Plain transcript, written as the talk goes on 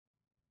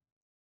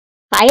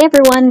Hi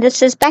everyone,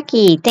 this is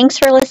Becky. Thanks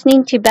for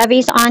listening to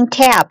Bevies on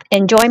Tap.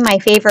 Enjoy my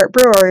favorite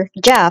brewer,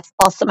 Geoff,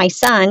 also my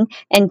son,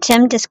 and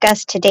Tim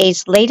discuss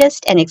today's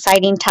latest and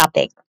exciting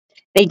topic.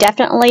 They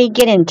definitely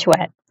get into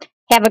it.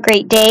 Have a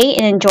great day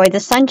and enjoy the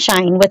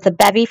sunshine with the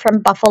Bevy from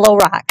Buffalo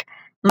Rock.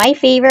 My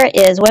favorite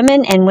is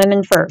Women and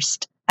Women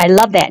First. I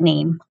love that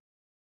name.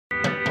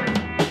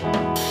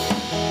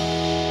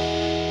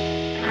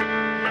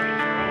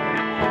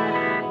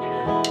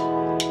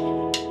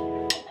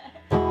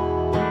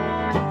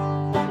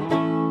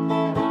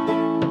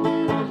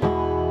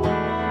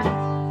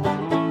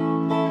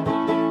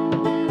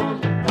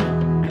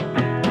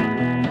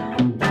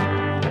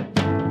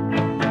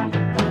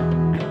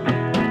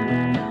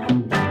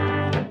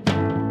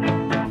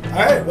 All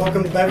right,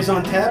 welcome to Bevies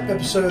on Tap,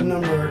 episode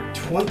number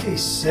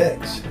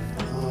 26.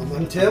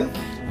 I'm Tim.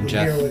 I'm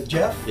Geoff. here with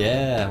Geoff.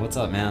 Yeah, what's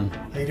up, man?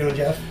 How you doing,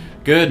 Geoff?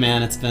 Good,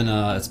 man. It's been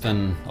a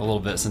little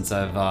bit since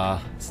I've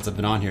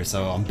been on here,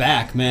 so I'm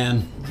back,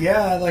 man.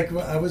 Yeah,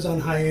 I was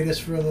on hiatus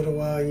for a little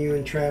while, and you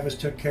and Travis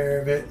took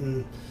care of it,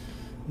 and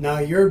now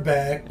you're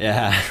back.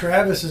 Yeah.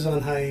 Travis is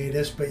on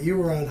hiatus, but you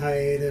were on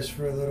hiatus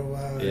for a little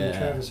while, and Yeah.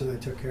 Travis and I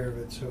took care of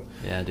it. So,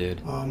 Yeah,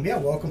 dude. yeah,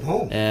 welcome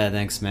home. Yeah,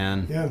 thanks,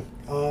 man. Yeah,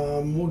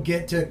 we'll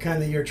get to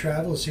kind of your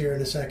travels here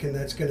in a second.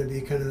 That's going to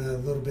be kind of a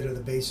little bit of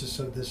the basis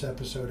of this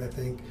episode, I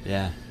think.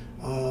 Yeah.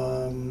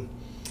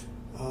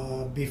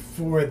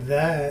 Before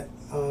that,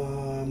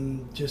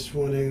 just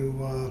want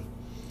to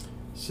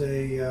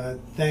say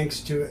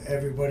thanks to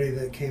everybody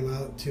that came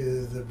out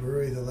to the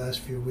brewery the last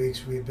few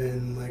weeks. We've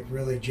been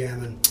really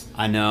jamming.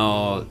 I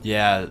know.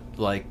 Yeah,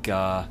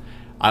 I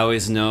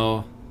always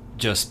know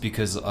just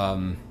because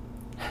I'm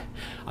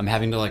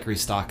having to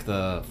restock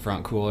the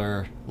front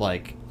cooler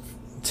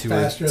two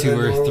Faster or than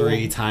normal.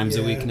 three times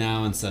a Yeah. week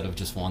now instead of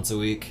just once a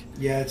week.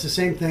 Yeah, it's the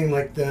same thing.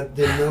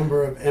 The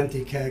number of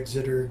empty kegs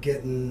that are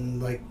getting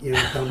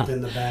dumped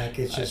in the back.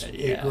 It's just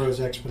Yeah. it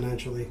grows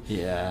exponentially.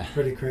 Yeah.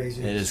 Pretty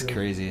crazy. It is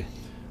crazy.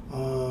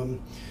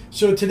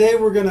 So today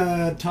we're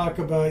gonna talk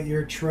about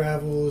your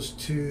travels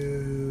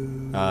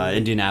to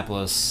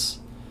Indianapolis.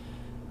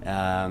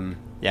 Yeah,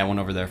 I went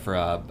over there for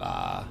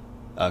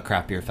a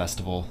craft beer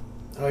festival.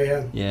 Oh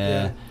yeah.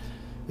 Yeah.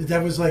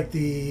 That was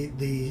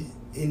the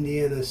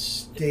Indiana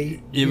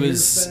State. It Beer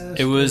was Fest,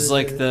 it was or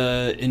like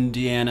the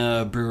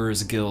Indiana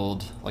Brewers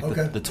Guild,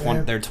 Okay,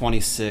 their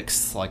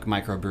 26th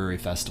microbrewery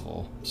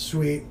festival.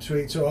 Sweet.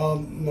 So all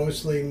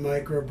mostly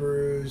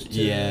microbrews.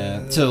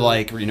 Yeah, to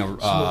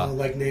small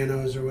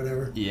nanos or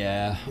whatever.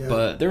 Yeah, Yeah.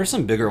 but there were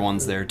some bigger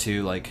ones there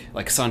too,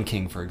 like Sun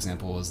King, for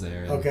example, was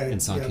there. Okay,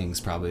 and Sun yeah. King's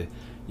probably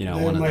They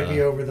one of might the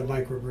be over the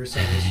microbrew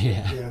size.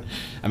 yeah. Yeah.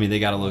 I mean, they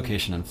got a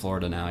location in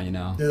Florida now,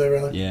 Do they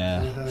really?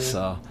 Yeah. Uh-huh, yeah.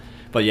 So,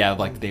 but yeah,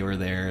 they were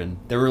there, and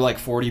there were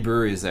 40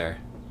 breweries there.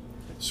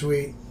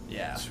 Sweet.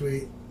 Yeah.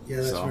 Sweet. Yeah,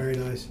 that's So, very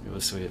nice. It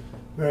was sweet.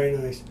 Very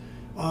nice.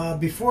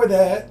 Before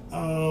that,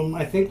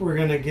 I think we're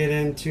going to get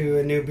into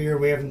a new beer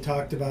we haven't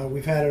talked about.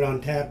 We've had it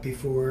on tap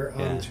before.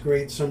 Yeah. It's a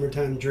great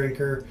summertime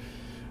drinker.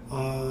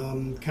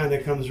 Kind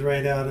of comes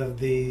right out of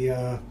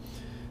the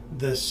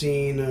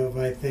scene of,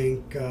 I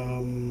think,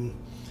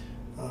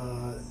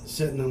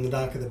 sitting on the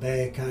dock of the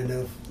bay, kind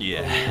of.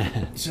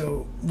 Yeah.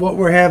 So what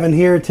we're having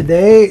here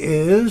today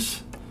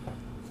is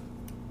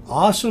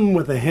Awesome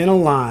with a hint of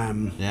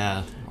lime.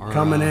 Yeah.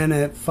 Coming in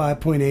at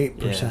 5.8%.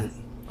 Yeah.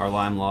 Our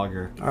lime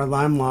lager. Our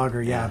lime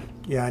lager, yeah,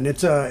 and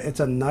it's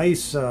a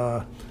nice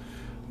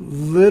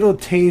little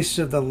taste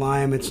of the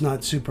lime. It's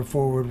not super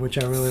forward, which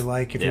I really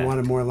like. If you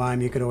wanted more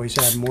lime, you could always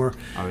add more.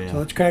 Oh yeah. So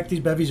let's crack these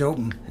bevies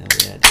open. Hell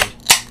yeah, dude.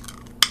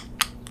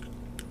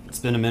 It's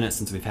been a minute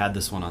since we've had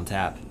this one on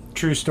tap.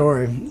 True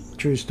story.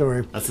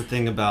 That's the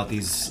thing about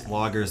these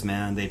lagers,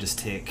 man. They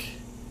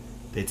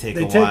take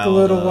They a take while. a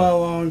little while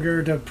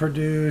longer to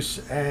produce,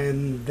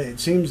 and it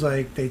seems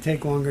like they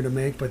take longer to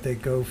make, but they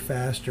go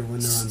faster when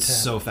they're on tap.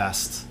 So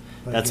fast.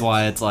 Like That's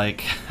why it's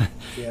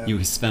Yeah.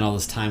 you spend all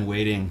this time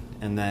waiting,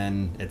 and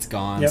then it's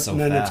gone Yep, so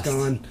and then fast. it's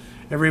gone.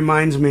 It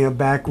reminds me of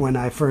back when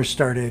I first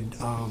started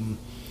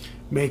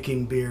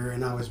making beer,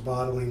 and I was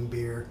bottling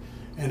beer,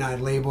 and I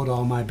labeled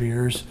all my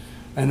beers,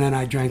 and then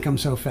I drank them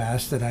so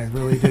fast that I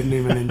really didn't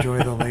even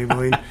enjoy the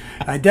labeling.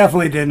 I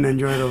definitely didn't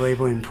enjoy the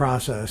labeling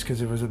process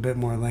because it was a bit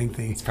more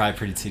lengthy. It's probably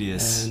pretty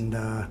tedious. And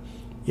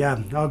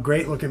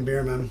great looking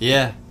beer, man.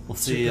 Yeah, we'll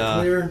see. Super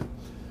clear.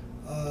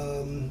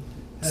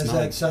 Has Smell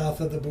that it.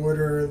 south of the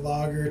border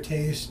lager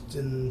taste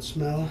and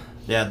smell.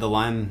 Yeah, the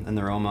lime and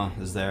the aroma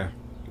is there.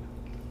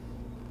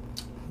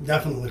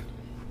 Definitely.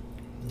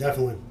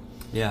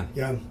 Yeah.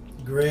 Yeah,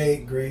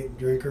 great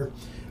drinker.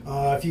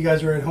 If you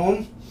guys are at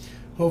home,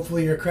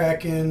 hopefully you're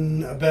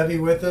cracking a bevy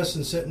with us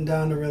and sitting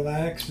down to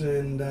relax.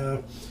 And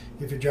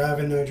if you're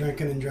driving, no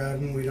drinking and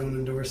driving. We don't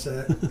endorse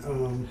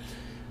that.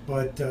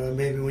 But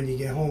maybe when you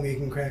get home, you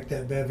can crack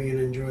that bevy and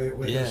enjoy it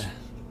with us.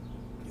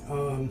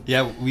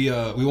 Yeah, we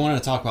wanted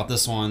to talk about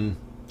this one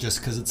just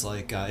because it's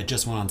it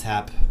just went on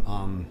tap,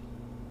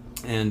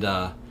 and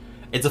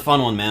it's a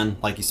fun one, man.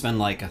 You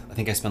spend I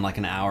think I spend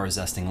an hour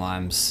zesting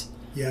limes.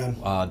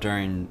 Yeah.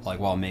 During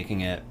while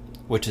making it,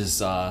 which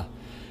is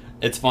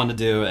it's fun to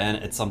do, and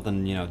it's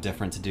something,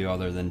 different to do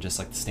other than just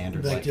like the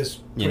standard, like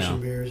just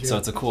pushing beers. Yeah. So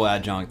it's a cool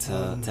adjunct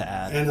to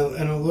add,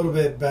 and a little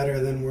bit better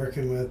than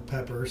working with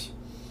peppers,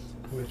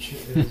 which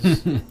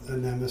is a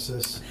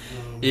nemesis.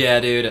 Yeah,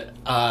 dude.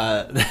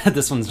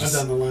 This one's just...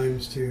 I've done the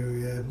limes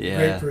too.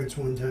 Yeah. Grapefruits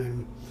one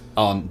time.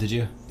 Did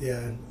you?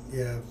 Yeah.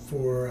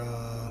 For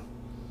I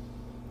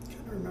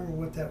can't remember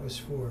what that was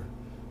for.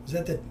 Was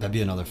that That'd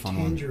be another fun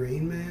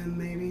Tangerine Man,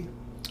 maybe?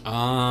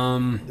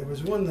 There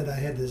was one that I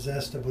had to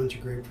zest a bunch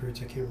of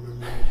grapefruits. I can't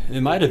remember.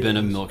 It might have been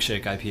a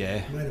milkshake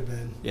IPA. Might have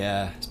been.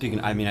 Yeah.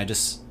 I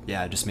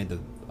just made the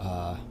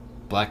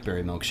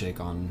blackberry milkshake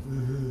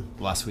on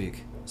last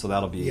week, so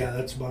that'll be. Yeah,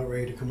 that's about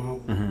ready to come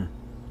out.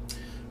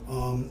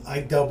 Mm-hmm.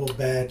 I double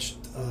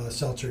batched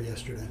seltzer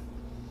yesterday.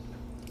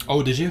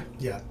 Oh, did you?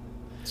 Yeah.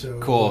 So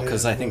cool,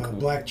 because I think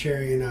black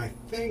cherry and I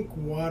think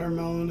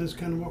watermelon is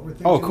kind of what we're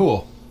thinking. Oh,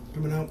 cool.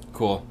 Coming out.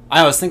 Cool.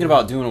 I was thinking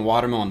about doing a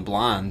watermelon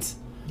blonde.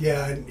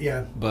 Yeah.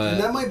 But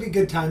and that might be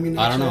good timing.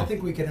 Actually, I don't know. I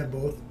think we could have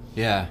both.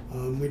 Yeah.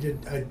 We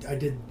did. I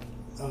did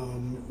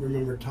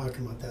remember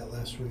talking about that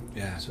last week.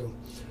 Yeah. So.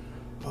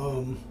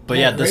 But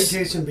yeah, great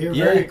tasting beer,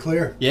 very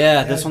clear.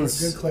 Yeah, this one's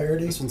good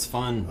clarity. This one's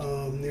fun.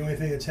 The only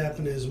thing that's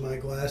happened is my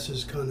glass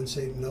is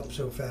condensating up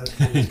so fast.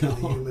 It's kind of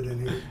humid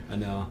in here. I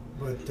know.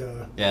 But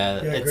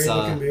it's great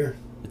looking beer.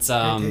 It's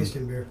great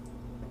tasting beer.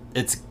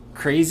 It's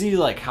crazy,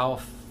 like how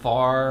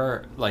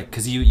far, like,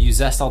 because you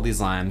zest all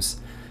these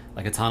limes,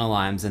 like a ton of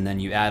limes, and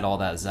then you add all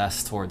that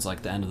zest towards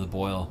like the end of the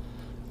boil,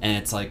 and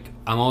it's like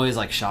I'm always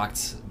like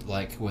shocked,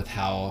 like with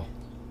how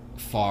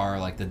far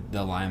like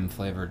the lime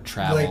flavor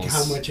travels, like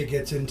how much it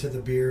gets into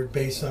the beer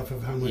based off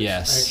of how much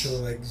actual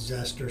like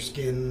zest or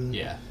skin.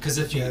 Yeah, because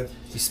if you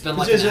spend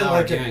like an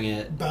hour doing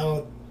it,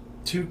 about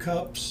 2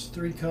 cups,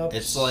 3 cups.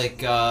 It's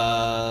like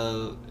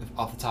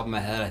off the top of my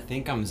head, I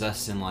think I'm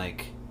zesting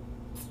like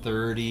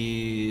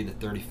 30 to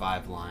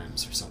 35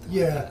 limes or something.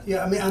 Yeah, like that.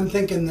 yeah. I mean, I'm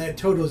thinking that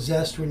total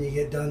zest when you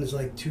get done is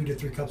like 2 to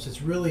 3 cups.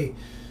 It's really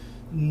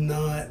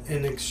not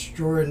an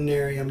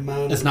extraordinary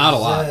amount. It's not a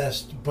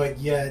lot, but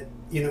yet,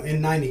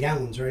 in 90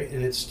 gallons, right?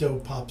 And it still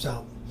pops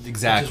out.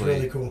 Exactly. Which is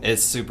really cool.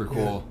 It's super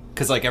cool.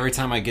 Because like every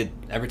time I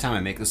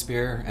make this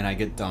beer and I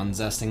get done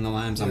zesting the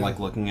limes, I'm like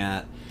looking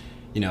at,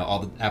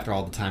 after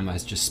all the time I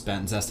just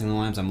spent zesting the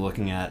limes, I'm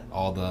looking at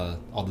all the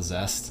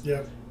zest.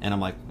 Yep. And I'm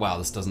like, wow,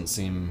 this doesn't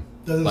seem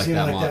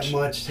that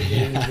much to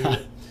get into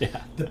it.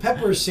 Yeah. The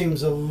pepper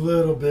seems a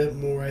little bit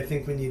more, I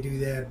think, when you do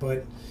that,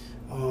 but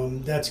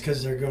that's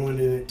because they're going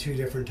in at 2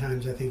 different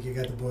times. I think you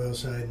got the boil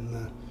side and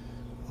the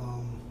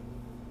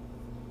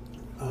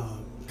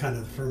kind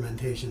of the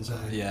fermentation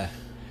side. Yeah.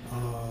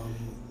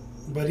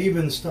 But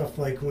even stuff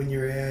like when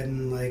you're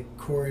adding like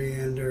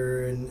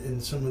coriander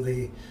and some of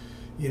the,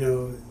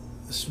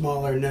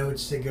 smaller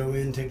notes that go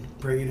into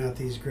bringing out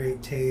these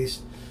great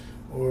tastes,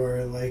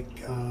 or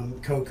like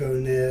cocoa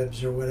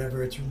nibs or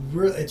whatever,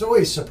 it's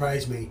always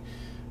surprised me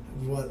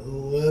what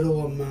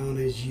little amount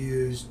is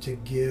used to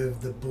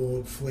give the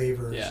bold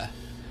flavors. Yeah.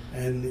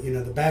 And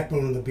the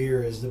backbone of the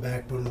beer is the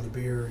backbone of the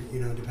beer,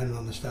 depending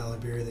on the style of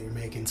beer that you're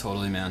making.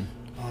 Totally, man.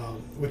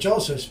 Which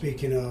also,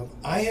 speaking of,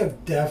 I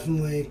have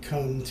definitely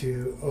come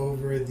to,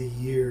 over the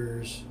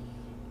years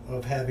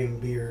of having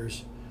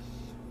beers,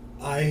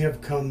 I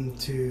have come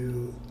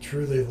to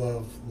truly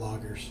love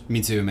lagers.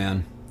 Me too,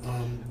 man.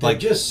 They're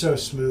just so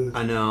smooth.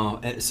 I know.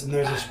 And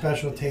there's a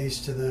special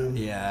taste to them.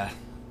 Yeah.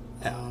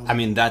 I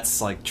mean,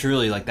 that's like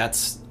truly like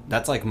that's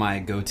like my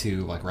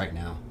go-to like right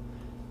now.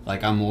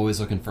 Like I'm always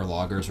looking for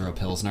lagers or a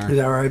pilsner. Is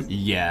that right?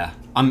 Yeah.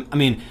 I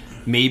mean,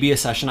 maybe a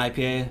session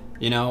IPA,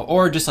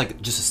 or just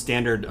a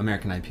standard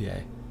American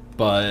IPA.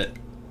 But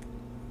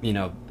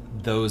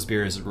those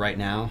beers right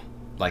now,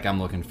 like I'm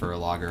looking for a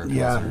lager or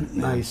pilsner. Yeah,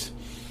 nice.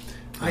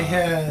 I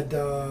had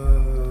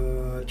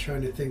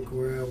trying to think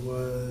where I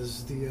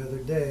was the other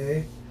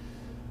day.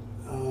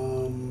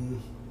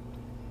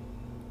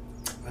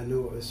 I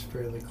know it was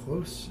fairly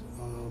close.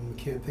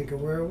 Can't think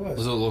of where I was.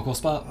 Was it a local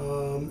spot?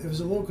 It was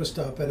a local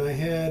stop, and I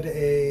had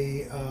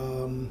it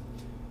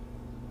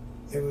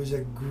was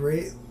a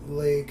Great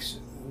Lakes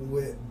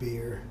wit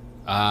beer.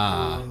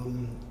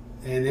 And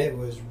it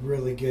was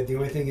really good. The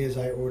only thing is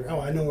I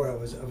know where I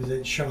was. I was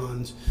at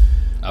Sean's.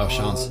 Oh,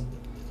 Sean's.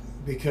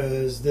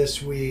 Because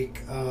this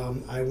week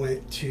I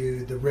went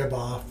to the Rib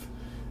Off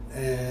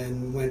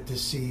and went to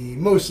see,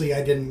 mostly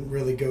I didn't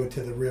really go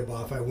to the Rib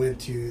Off. I went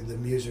to the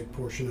music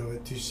portion of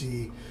it to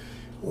see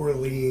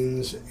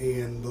Orleans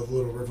and the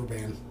Little River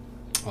Band.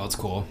 Oh, that's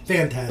cool.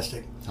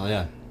 Fantastic. Oh,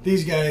 yeah.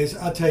 These guys,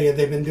 I'll tell you,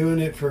 they've been doing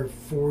it for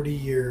 40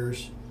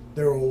 years.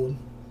 They're old.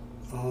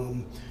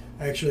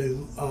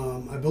 Actually,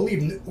 I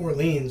believe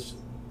Orleans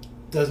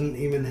doesn't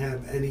even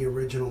have any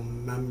original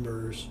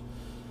members.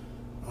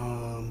 If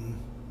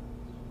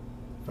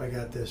I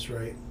got this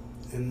right.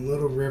 And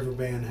Little River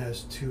Band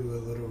has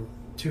two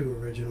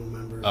original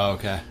members. Oh,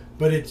 okay.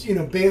 But it's,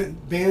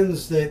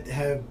 bands that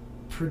have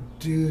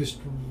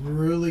produced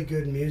really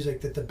good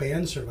music that the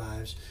band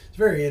survives. It's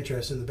very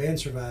interesting. The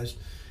band survives,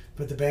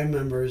 but the band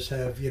members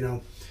have,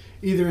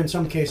 either in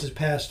some cases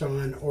passed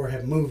on or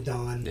have moved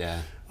on.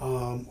 Yeah.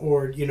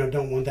 or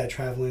don't want that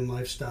traveling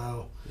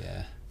lifestyle.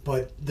 Yeah.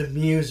 But the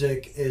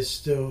music is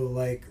still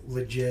like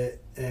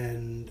legit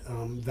and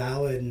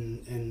valid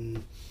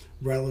and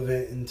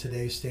relevant in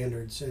today's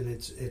standards, and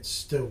it's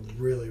still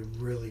really,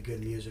 really good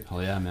music. Oh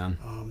yeah, man.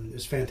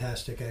 It's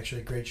fantastic,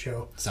 actually. Great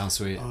show. Sounds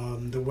sweet.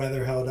 The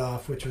weather held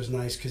off, which was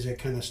nice because it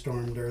kind of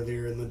stormed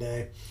earlier in the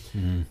day.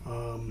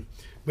 Mm-hmm.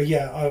 But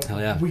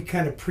yeah, we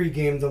kind of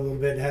pre-gamed a little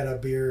bit, had a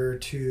beer or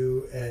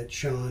two at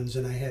Sean's,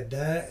 and I had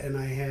that, and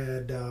I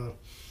had,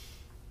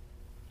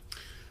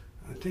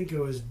 I think it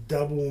was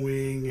Double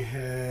Wing,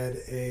 had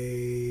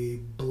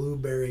a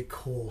blueberry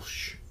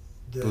Kolsch.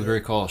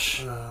 Blueberry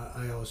Kolsch.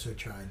 I also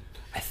tried.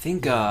 I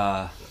think,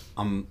 well,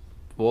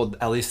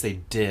 at least they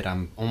did.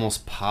 I'm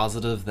almost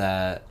positive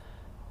that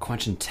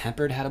Quench and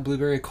Tempered had a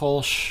blueberry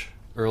Kolsch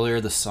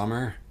earlier this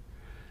summer.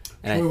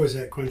 And Troy was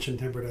at Quench and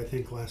Tempered, I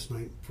think, last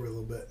night for a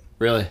little bit.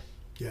 Really?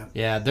 Yeah.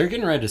 Yeah, they're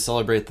getting ready to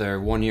celebrate their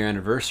 1 year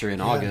anniversary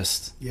in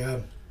August.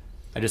 Yeah.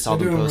 I just saw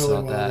them post really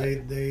about well.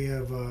 that. They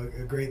have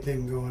a great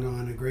thing going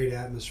on, a great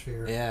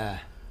atmosphere. Yeah,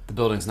 the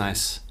building's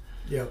nice.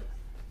 Yep.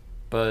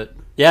 But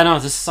yeah, no,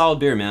 it's just a solid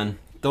beer, man.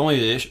 The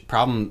only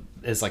problem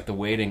is like the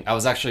waiting. I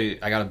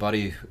got a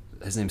buddy,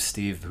 his name's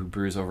Steve, who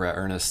brews over at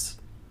Ernest.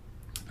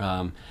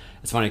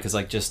 It's funny because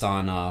like just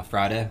on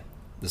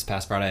this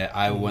past Friday,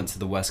 I went to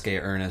the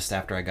Westgate Ernest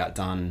after I got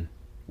done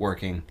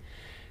working,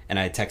 and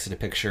I texted a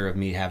picture of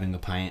me having a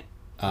pint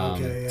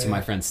to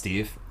my friend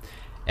Steve.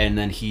 And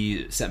then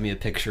he sent me a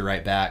picture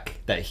right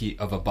back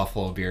of a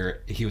Buffalo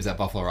beer. He was at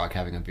Buffalo Rock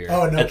having a beer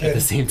at the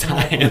same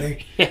time.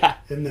 Yeah.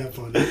 Isn't that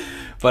funny?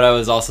 But I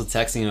was also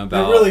texting him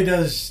about... It really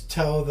does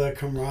tell the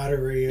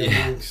camaraderie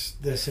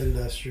amongst this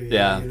industry.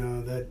 Yeah.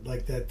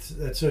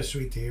 That's so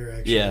sweet to hear,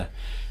 actually. Yeah.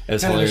 It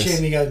was kind hilarious. of a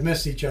shame you guys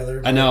missed each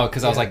other. I know,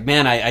 because I was like,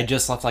 man, I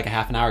just left like a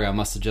half an hour ago. I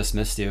must have just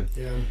missed you.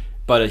 Yeah.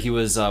 But he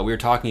was... we were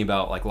talking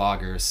about like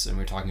lagers, and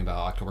we were talking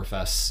about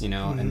Oktoberfest,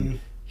 and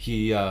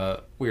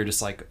we were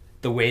just like...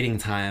 The waiting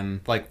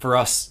time, like for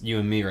us, you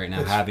and me right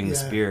now, having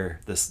this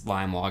beer, this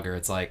lime lager,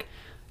 it's like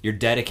you're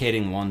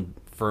dedicating one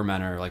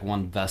fermenter, like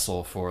one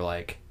vessel for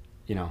like,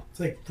 it's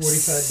like 45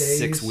 days.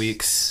 6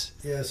 weeks.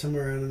 Yeah,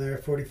 somewhere around in there,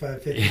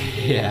 45, 50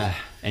 days. Yeah,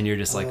 and you're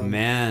just like,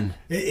 man.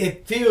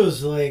 It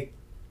feels like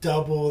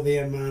double the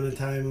amount of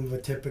time of a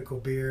typical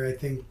beer, I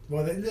think.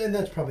 Well, and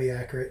that's probably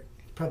accurate.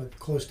 Probably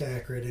close to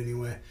accurate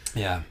anyway.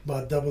 Yeah.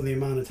 About double the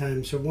amount of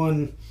time. So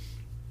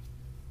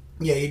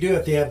yeah, you do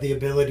have to have the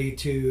ability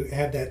to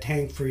have that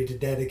tank for you to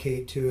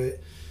dedicate to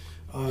it.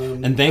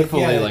 And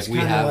thankfully, we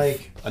have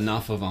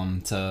enough of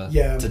them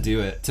to do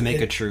it, to make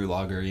a true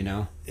lager,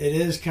 It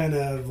is kind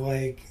of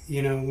like,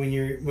 when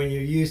you're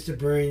used to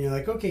brewing, you're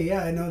like, okay,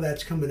 yeah, I know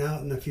that's coming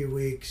out in a few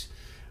weeks.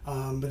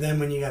 But then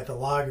when you got the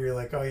lager, you're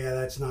like, oh yeah,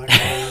 that's not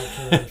going out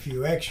for a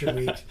few extra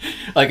weeks.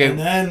 And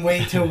then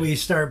wait till we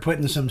start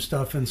putting some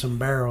stuff in some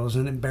barrels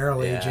and then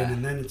barrel aging,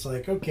 and then it's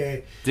like,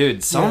 okay,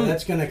 dude,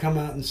 that's going to come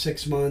out in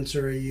 6 months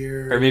or a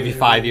year, or maybe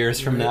 5 years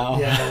from now.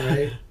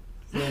 Yeah,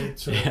 right.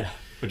 So,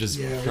 which is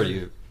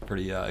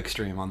pretty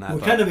extreme on that.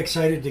 We're kind of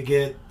excited to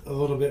get a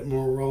little bit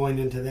more rolling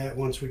into that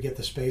once we get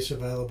the space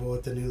available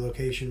at the new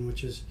location,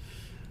 which is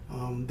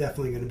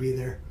definitely going to be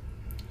there.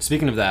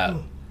 Speaking of that,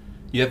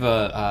 you have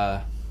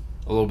a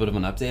little bit of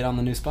an update on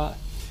the new spot?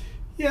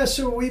 Yeah,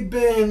 so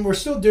we're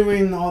still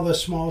doing all the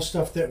small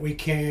stuff that we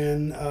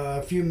can.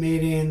 A few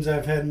meetings.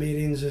 I've had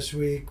meetings this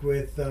week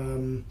with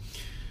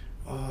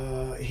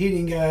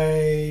heating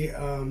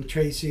guy,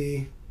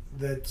 Tracy,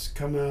 that's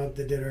come out,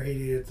 that did our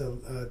heating at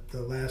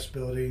the last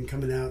building,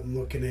 coming out and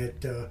looking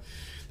at,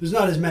 there's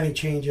not as many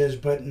changes,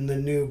 but in the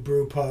new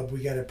brew pub,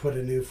 we got to put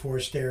a new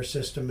forced air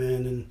system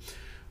in, and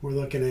we're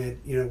looking at,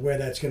 where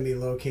that's going to be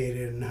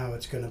located and how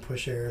it's going to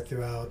push air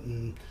throughout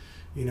and,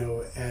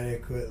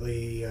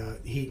 adequately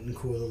heat and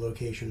cool the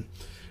location.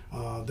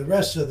 The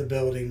rest of the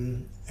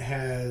building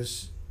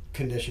has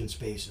conditioned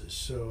spaces,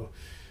 so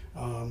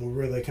we're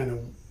really kind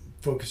of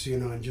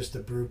focusing on just the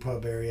brew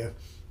pub area.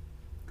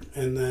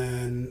 And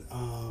then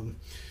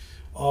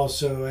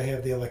also I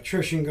have the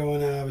electrician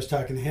going out. I was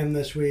talking to him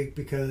this week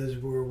because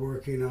we're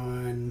working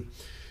on,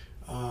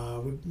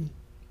 we're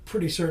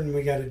pretty certain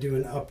we got to do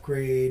an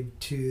upgrade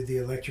to the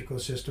electrical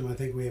system. I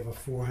think we have a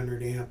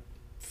 400 amp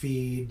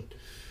feed.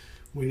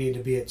 We need to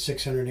be at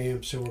 600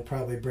 amps, so we're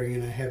probably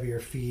bringing a heavier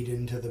feed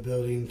into the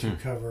building to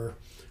cover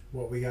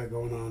what we got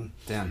going on.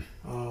 Damn.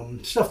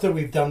 Stuff that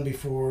we've done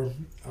before,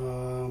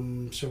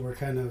 so we're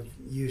kind of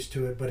used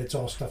to it, but it's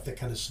all stuff that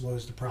kind of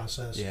slows the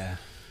process. Yeah.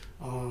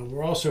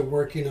 We're also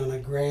working on a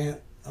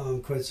grant,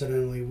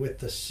 coincidentally, with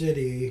the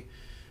city,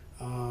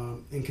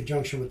 in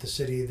conjunction with the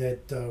city,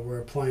 that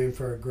we're applying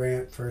for a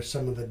grant for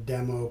some of the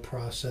demo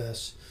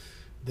process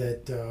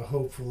that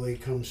hopefully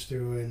comes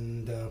through,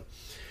 and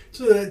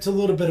so it's a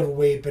little bit of a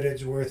wait, but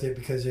it's worth it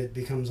because it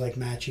becomes like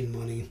matching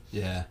money.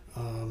 Yeah.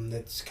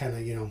 That's kind of,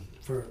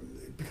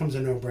 it becomes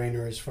a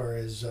no-brainer as far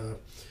as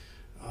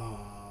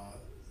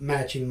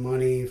matching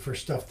money for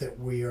stuff that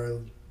we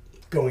are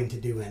going to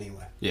do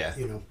anyway. Yeah.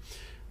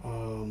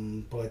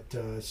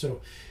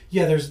 So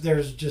yeah,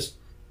 there's just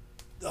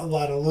a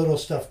lot of little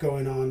stuff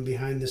going on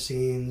behind the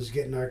scenes,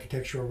 getting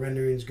architectural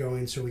renderings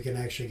going so we can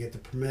actually get the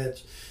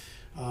permits.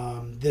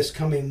 This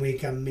coming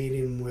week, I'm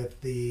meeting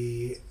with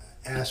the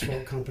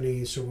asphalt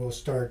company, so we'll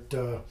start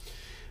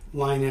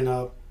lining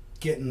up,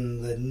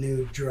 getting the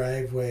new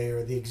driveway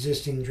or the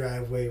existing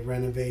driveway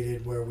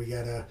renovated, where we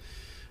gotta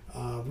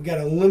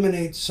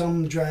eliminate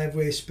some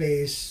driveway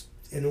space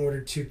in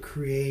order to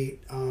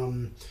create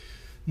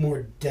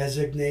more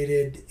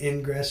designated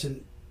ingress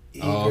and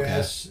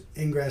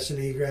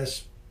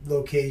egress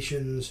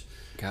locations.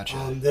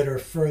 Gotcha. That are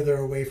further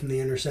away from the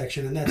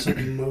intersection, and that's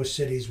something most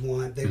cities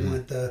want. They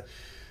want the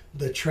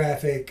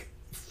traffic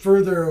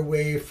further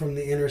away from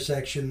the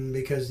intersection,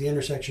 because the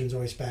intersections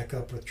always back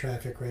up with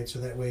traffic, right? So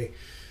that way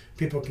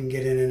people can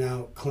get in and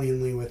out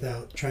cleanly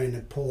without trying to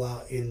pull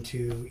out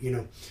into,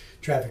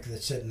 traffic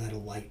that's sitting at a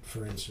light,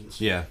 for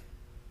instance. Yeah.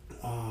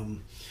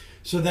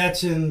 So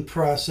that's in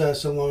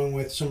process, along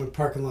with some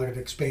parking lot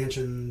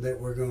expansion that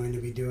we're going to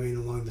be doing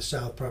along the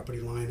south property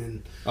line.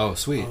 And Oh,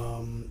 sweet.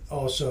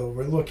 also,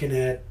 we're looking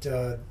at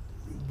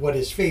what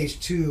is phase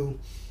 2,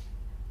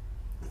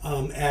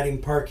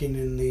 adding parking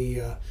in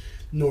the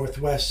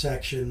northwest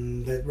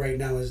section that right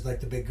now is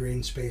like the big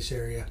green space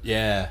area.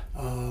 Yeah.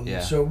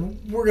 So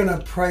we're going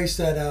to price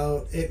that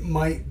out. It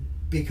might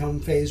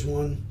become phase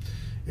 1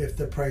 if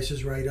the price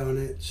is right on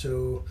it.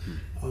 So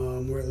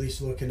we're at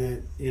least looking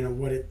at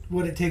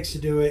what it takes to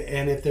do it,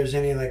 and if there's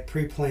any like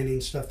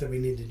pre-planning stuff that we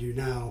need to do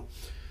now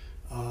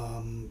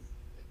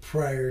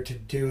prior to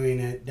doing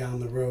it down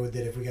the road,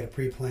 that if we got to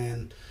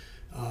pre-plan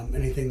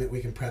anything that we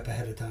can prep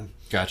ahead of time.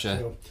 Gotcha.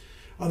 So,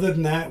 other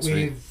than that,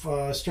 Sweet.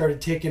 we've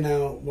started taking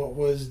out what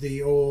was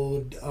the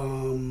old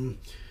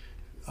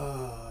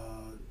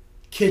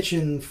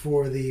kitchen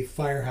for the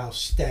firehouse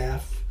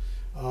staff.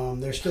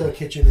 There's still a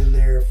kitchen in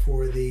there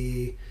for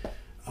the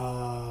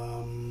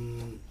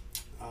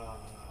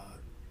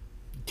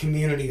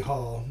community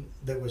hall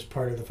that was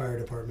part of the fire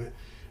department.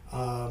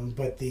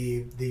 But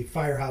the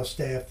firehouse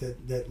staff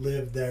that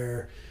lived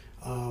there,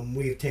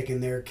 we've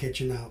taken their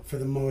kitchen out. For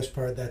the most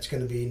part, that's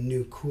going to be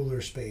new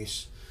cooler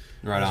space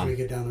as we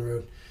get down the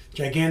road.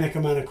 Gigantic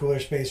amount of cooler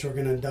space. We're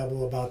going to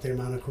double about the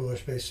amount of cooler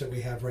space that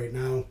we have right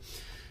now.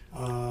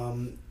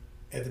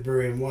 At the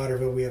brewery in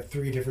Waterville, we have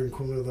 3 different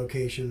cooler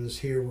locations.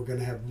 Here, we're going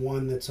to have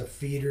one that's a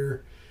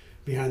feeder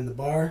behind the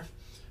bar,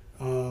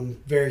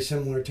 very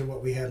similar to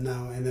what we have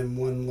now, and then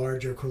one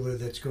larger cooler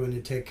that's going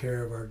to take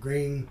care of our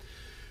grain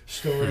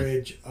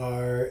storage,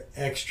 our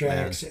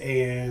extracts,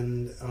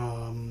 and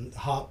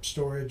hop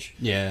storage.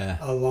 Yeah.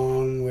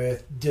 Along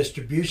with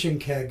distribution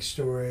keg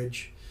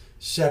storage,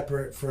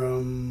 separate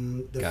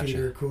from the Gotcha.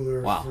 feeder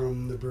cooler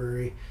from the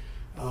brewery,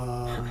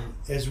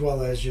 as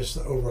well as just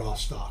the overall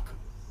stock.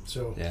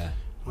 So, Yeah.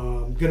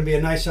 going to be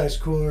a nice size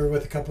cooler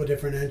with a couple of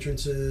different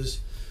entrances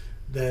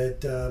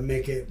that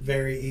make it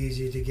very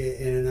easy to get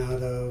in and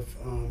out of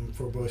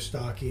for both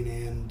stocking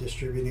and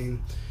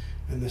distributing.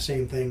 And the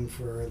same thing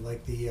for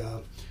like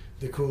the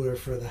cooler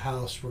for the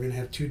house. We're going to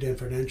have 2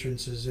 different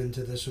entrances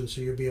into this one,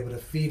 so you'll be able to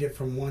feed it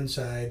from one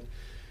side.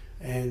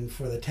 And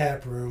for the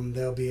tap room,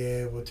 they'll be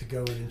able to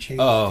go in and change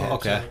the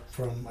taps out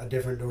from a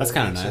different door. That's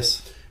kind of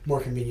nice. More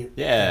convenient.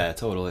 Yeah,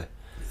 totally.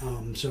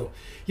 So,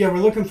 yeah, we're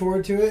looking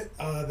forward to it.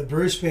 The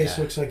brew space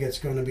looks like it's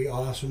going to be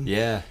awesome.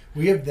 Yeah.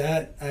 We have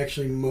that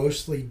actually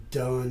mostly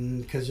done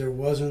because there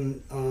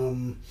wasn't,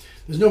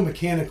 there's no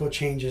mechanical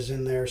changes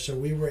in there. So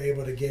we were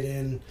able to get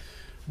in.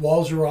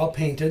 Walls are all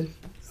painted.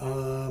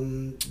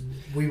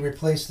 We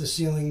replaced the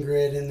ceiling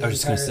grid in the entire thing. I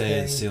was just going to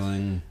say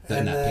ceiling,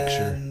 in that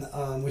picture.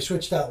 We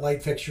switched out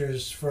light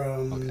fixtures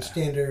from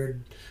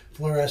standard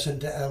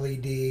fluorescent to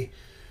LED.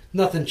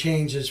 Nothing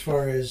changed as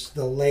far as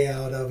the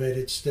layout of it.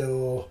 It's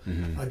still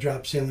a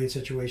drop ceiling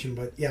situation,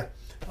 but yeah.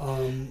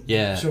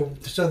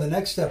 So the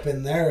next step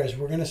in there is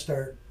we're going to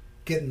start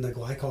getting the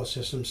glycol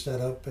system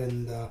set up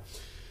and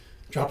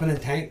dropping in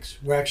tanks.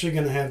 We're actually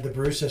going to have the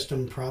brew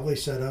system probably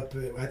set up,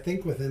 I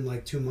think, within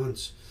like 2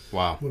 months.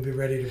 Wow. We'll be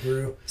ready to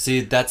brew.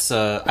 See, that's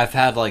I've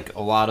had like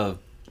a lot of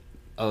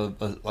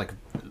like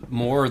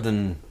more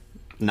than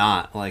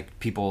not like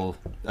people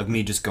of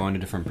me just going to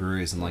different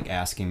breweries and like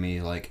asking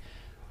me like,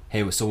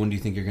 hey, so when do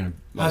you think you're gonna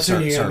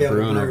start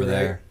brewing over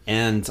there? Right?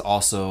 And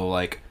also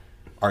like,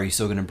 are you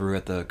still gonna brew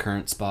at the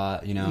current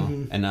spot? You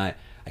know, and I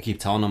keep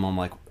telling them, I'm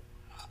like,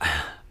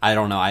 I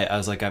don't know. I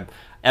was like,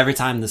 every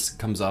time this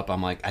comes up,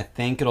 I'm like, I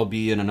think it'll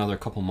be in another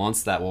couple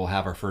months that we'll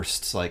have our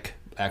first like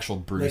actual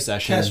brew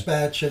session. Test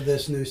batch of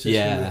this new system.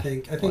 Yeah, I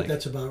think like,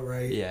 that's about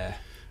right. Yeah.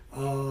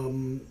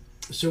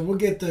 So we'll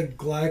get the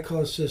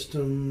glycol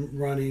system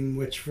running,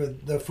 which for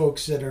the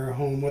folks that are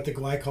home, what the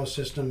glycol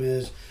system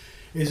is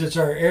it's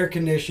our air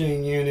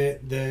conditioning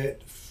unit that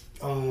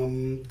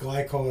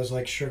glycol is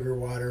like sugar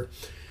water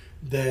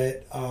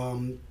that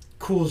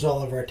cools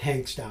all of our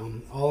tanks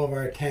down. All of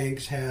our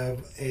tanks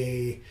have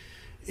a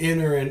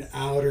inner and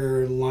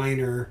outer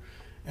liner,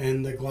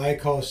 and the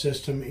glycol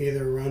system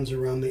either runs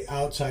around the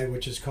outside,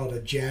 which is called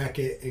a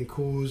jacket, and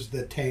cools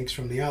the tanks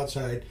from the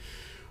outside,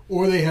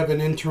 or they have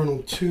an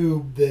internal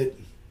tube that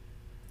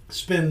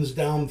spins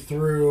down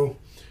through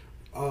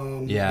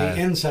the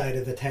inside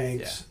of the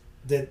tanks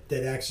that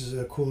acts as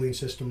a cooling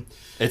system.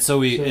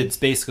 It's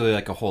basically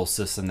like a whole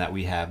system that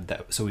we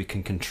have so we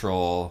can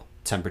control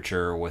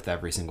temperature with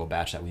every single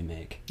batch that we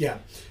make. Yeah.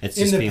 It's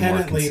just being more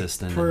Independently,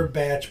 consistent. per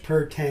batch,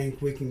 per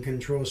tank, we can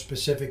control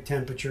specific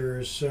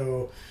temperatures.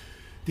 So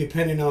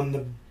depending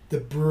on the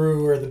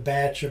brew or the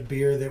batch of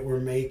beer that we're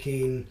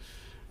making,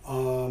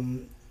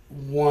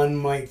 one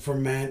might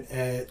ferment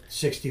at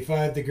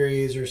 65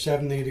 degrees or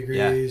 70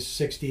 degrees,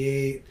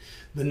 68.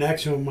 The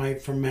next one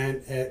might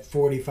ferment at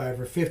 45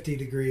 or 50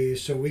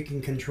 degrees. So we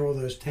can control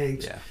those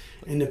tanks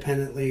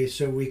independently,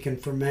 so we can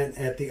ferment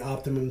at the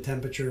optimum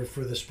temperature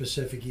for the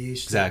specific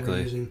yeast that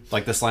we're using.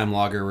 Like the slime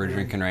lager we're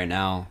drinking right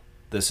now,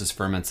 this is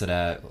fermented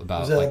at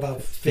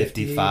about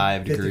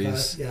 55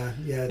 degrees. Yeah,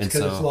 it's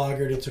because it's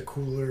lagered. It's a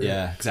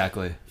cooler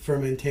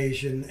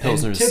fermentation.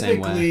 Pilsner's the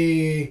same way.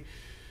 Typically,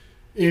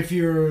 if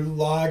you're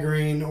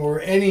lagering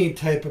or any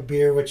type of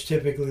beer, which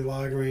typically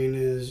lagering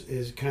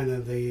is kind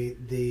of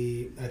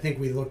the I think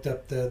we looked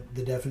up the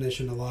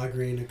definition of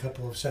lagering a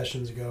couple of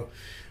sessions ago,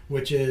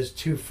 which is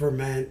to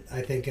ferment,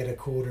 I think, at a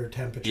colder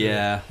temperature.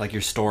 Yeah, like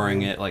you're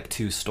storing it like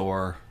to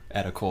store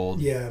at a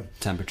cold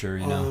temperature,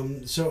 you know.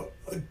 So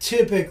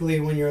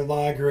typically when you're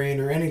lagering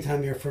or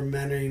anytime you're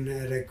fermenting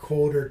at a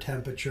colder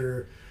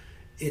temperature,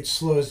 it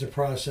slows the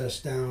process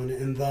down,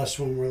 and thus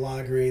when we're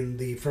lagering,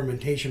 the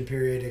fermentation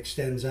period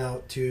extends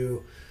out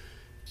to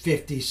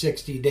 50,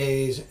 60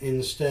 days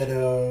instead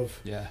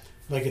of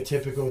like a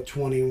typical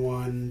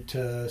 21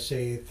 to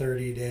say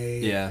 30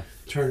 day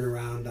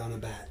turnaround on a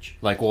batch.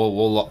 Like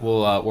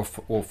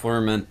we'll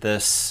ferment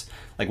this.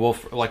 Like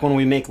when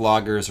we make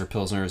lagers or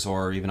pilsners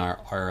or even our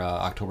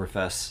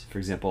Oktoberfest, for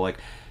example. Like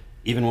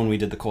even when we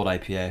did the cold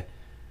IPA,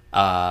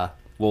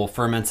 we'll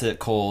ferment it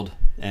cold.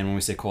 And when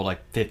we say cold, like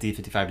 50,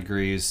 55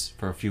 degrees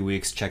for a few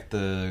weeks, check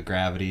the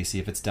gravity, see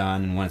if it's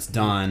done. And when it's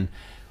done,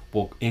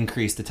 we'll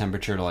increase the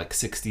temperature to like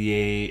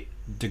 68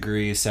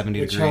 degrees,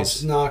 70 which degrees. Which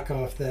helps knock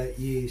off that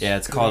yeast. Yeah,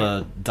 it's called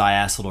a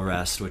diacetyl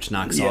rest, which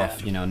knocks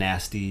off,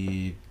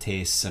 nasty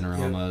tastes and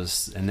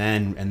aromas. And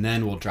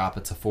then we'll drop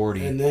it to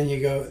 40. And then you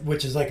go,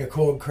 which is like a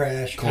cold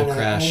crash.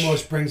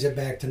 Almost brings it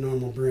back to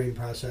normal brewing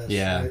process.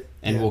 Yeah, right?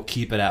 And we'll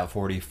keep it at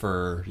 40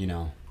 for,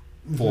 4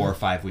 or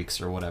 5 weeks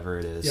or whatever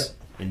it is. Yep.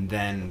 And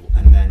then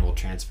we'll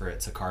transfer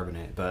it to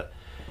carbonate. But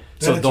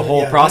so the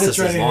whole process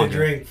is longer. To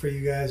drink for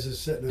you guys is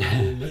sitting at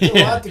home. It's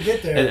a lot to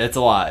get there. It's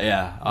a lot,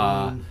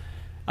 yeah.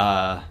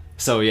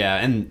 So yeah,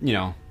 and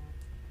no,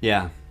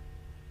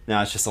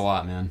 it's just a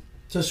lot, man.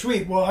 So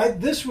sweet. Well,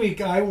 this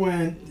week I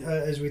went,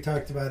 as we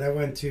talked about, I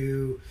went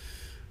to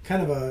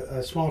kind of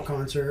a small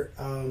concert,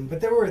 but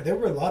there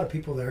were a lot of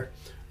people there.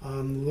 The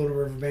Little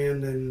River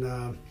Band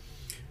in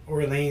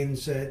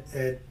Orleans at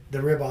the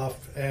Riboff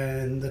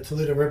and the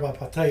Toledo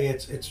Riboff. I'll tell you,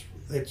 it's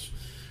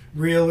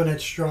real and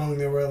it's strong.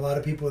 There were a lot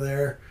of people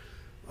there.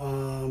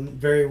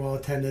 Very well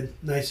attended.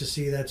 Nice to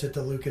see. That's at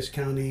the Lucas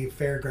County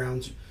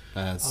Fairgrounds.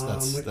 That's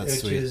sweet.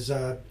 Which is,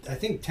 I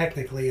think,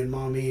 technically in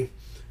Maumee.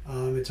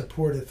 It's a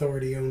Port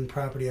Authority owned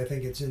property. I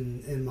think it's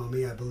in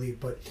Maumee, I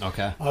believe. But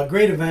okay,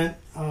 great event.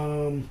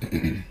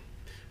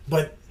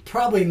 But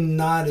probably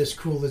not as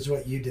cool as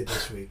what you did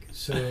this week.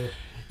 So.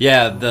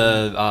 And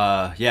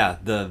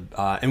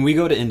we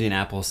go to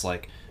Indianapolis.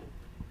 Like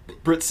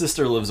Britt's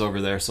sister lives over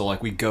there, so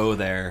like we go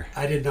there.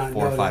 I did not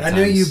 4 know or 5 that. times. I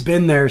know you've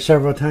been there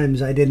several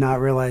times. I did not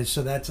realize.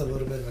 So that's a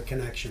little bit of a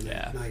connection.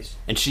 Yeah, nice.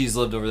 And she's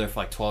lived over there for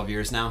like 12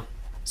 years now,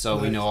 so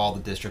we know all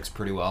the districts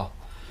pretty well.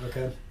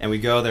 Okay. And we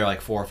go there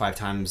like 4 or 5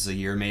 times a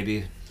year,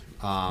 maybe.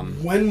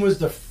 When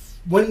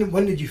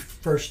did you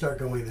first start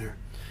going there?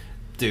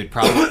 Dude,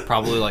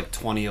 probably like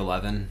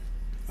 2011.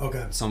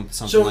 Okay. Something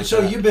like that.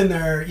 So you've been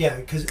there,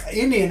 because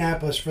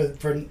Indianapolis, for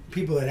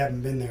people that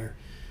haven't been there,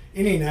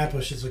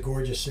 Indianapolis is a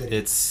gorgeous city.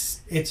 It's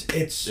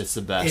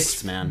the best,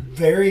 it's man.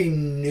 Very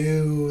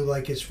new,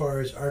 like as far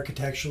as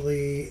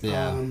architecturally,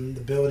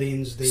 the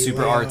buildings, the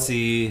super layout,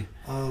 artsy,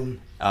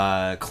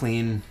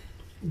 clean.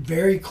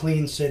 Very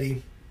clean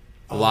city.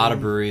 A lot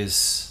of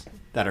breweries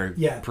that are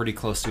pretty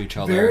close to each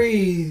other.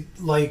 Very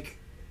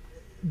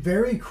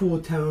cool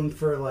town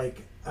for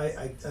like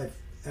I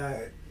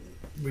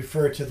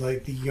refer to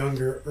like the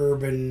younger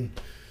urban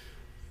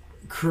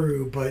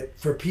crew, but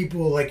for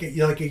people like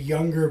a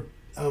younger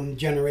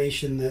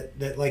generation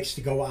that likes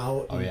to go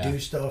out and do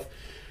stuff,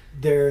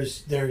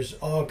 there's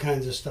all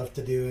kinds of stuff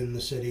to do in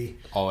the city.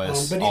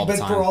 Always, but all the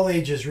time. For all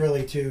ages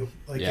really too.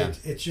 Like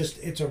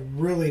it's a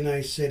really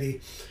nice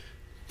city,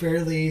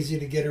 fairly easy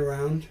to get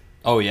around.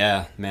 Oh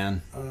yeah,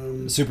 man,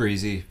 super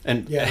easy.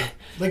 And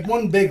like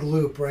one big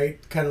loop, right?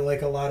 Kind of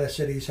like a lot of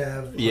cities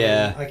have.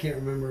 Yeah, I can't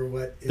remember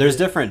what. There's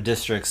different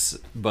districts,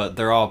 but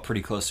they're all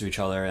pretty close to each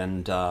other.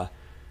 And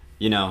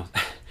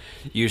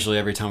usually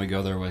every time we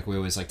go there, like we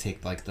always like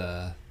take like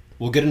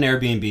we'll get an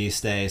Airbnb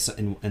stay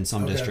in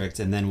some district,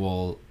 and then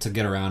to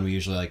get around, we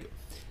usually like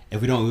if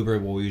we don't Uber,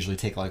 we'll usually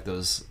take like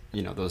those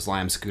those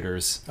Lime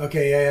scooters.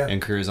 Okay, yeah. And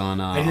cruise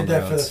on. I did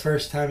that for the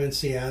first time in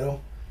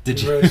Seattle. Did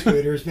the you? road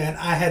scooters, man.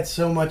 I had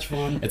so much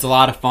fun. It's a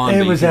lot of fun. It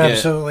but was you can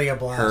absolutely a get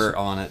blast. hurt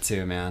on it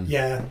too, man.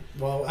 Yeah,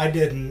 well, I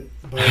didn't,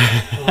 but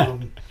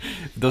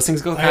Those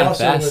things go I kind of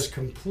also fast. was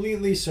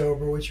completely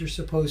sober, which you're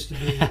supposed to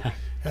be.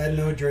 Had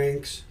no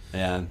drinks.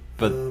 Yeah,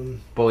 but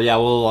yeah,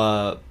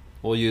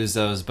 we'll use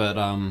those. But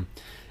and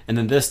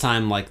then this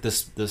time, like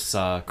this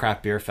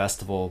craft beer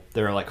festival,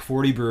 there are like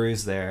 40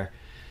 breweries there,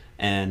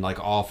 and like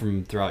all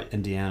from throughout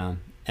Indiana,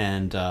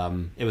 and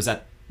it was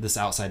at this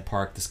outside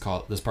park, this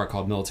park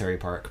called Military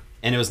Park,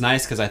 and it was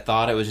nice because I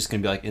thought it was just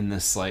gonna be like in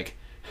this like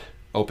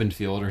open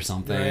field or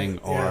something, Right.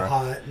 or Yeah,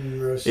 hot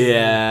and roasted.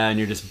 yeah, and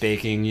you're just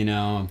baking,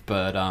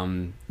 But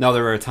no,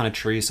 there were a ton of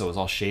trees, so it was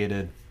all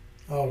shaded.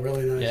 Oh,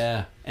 really nice.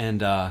 Yeah,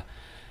 and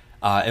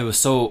it was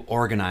so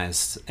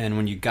organized. And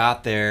when you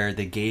got there,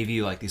 they gave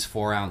you like these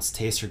 4-ounce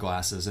taster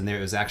glasses, and there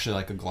was actually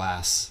like a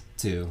glass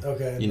too.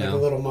 Okay, you like know, a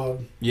little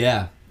mug.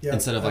 yeah, Yep.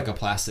 instead of like a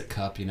plastic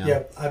cup,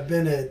 Yep, I've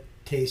been at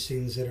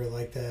tastings that are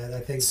like that. I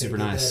think Super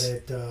they did nice.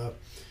 that at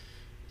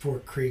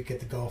Fort Creek at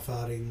the golf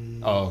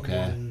outing. Oh, okay,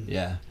 one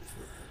yeah,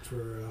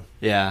 For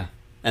yeah,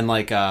 and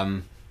like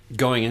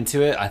going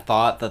into it, I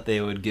thought that they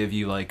would give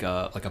you like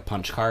a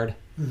punch card.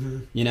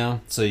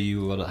 So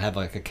you would have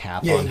like a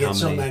cap yeah, on you get how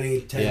so many.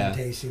 many 10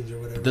 tastings or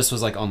whatever. But this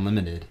was like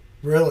unlimited.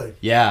 Really?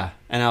 Yeah,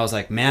 and I was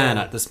like, man,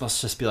 Yeah. this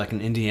must just be like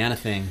an Indiana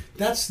thing.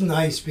 That's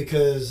nice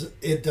because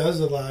it does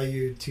allow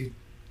you to,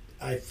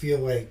 I feel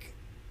like,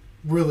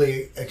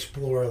 really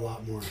explore a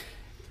lot more.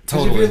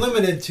 Because if Totally. you're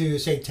limited to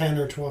say 10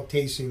 or 12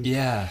 tastings,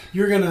 Yeah,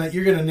 you're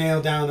gonna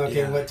nail down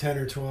Yeah. what 10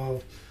 or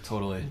 12.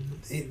 totally.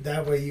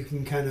 That way you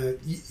can kind of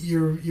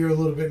you're a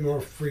little bit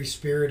more free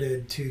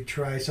spirited to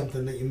try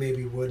something that you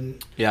maybe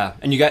wouldn't. Yeah,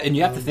 and you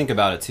have to think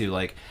about it too.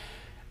 Like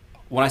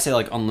when I say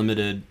like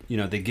unlimited,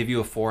 they give you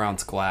a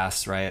 4-ounce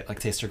glass, right? Like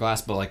taster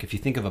glass, but like if you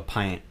think of a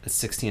pint, it's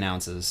 16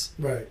 ounces.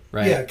 Right.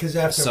 Right. Yeah, because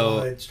after So- a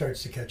while it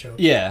starts to catch up.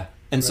 Yeah,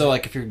 and so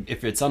Right. like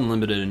if it's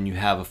unlimited and you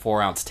have a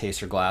 4-ounce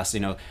taster glass, a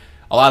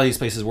lot of these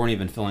places weren't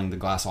even filling the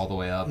glass all the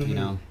way up.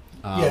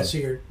 Yeah, so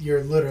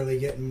you're literally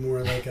getting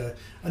more like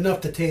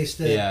enough to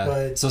taste it, Yeah.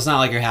 but So it's not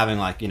like you're having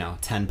like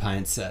 10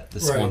 pints at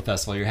this Right. one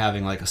festival. You're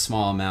having like a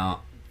small amount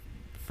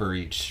for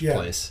each Yeah.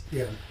 place.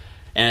 yeah.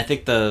 And I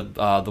think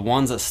the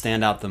ones that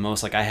stand out the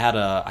most, like I had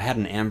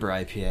an amber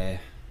IPA,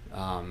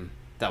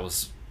 that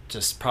was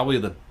just probably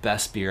the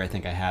best beer I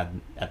think I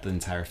had at the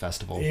entire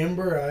festival.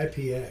 Amber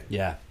IPA.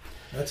 Yeah,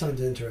 That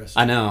sounds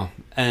interesting. I know.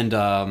 And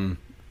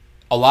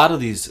a lot of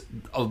these,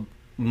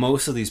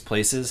 most of these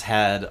places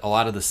had a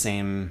lot of the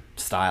same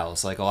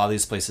styles. Like a lot of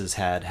these places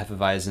had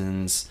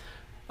Hefeweizens,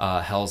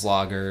 Hell's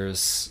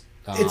Lagers.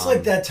 It's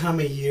like that time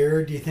of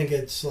year. Do you think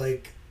it's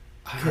like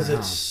I don't because know.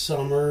 it's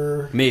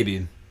summer?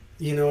 Maybe.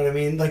 You know what I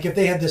mean? Like if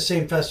they had the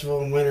same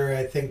festival in winter,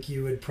 I think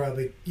you would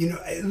probably,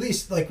 at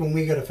least like when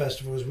we go to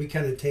festivals, we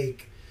kind of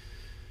take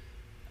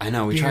I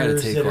know, we beers try to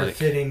take that are like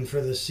fitting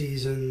for the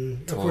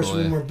season. Of course,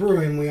 Totally. when we're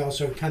brewing, we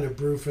also kind of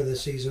brew for the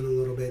season a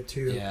little bit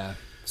too. yeah.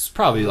 It's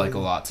probably like a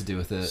lot to do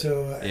with it.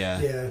 So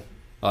yeah.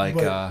 Like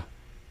But-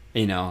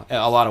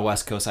 a lot of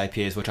West Coast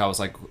IPAs, which I was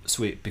like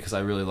sweet because I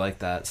really like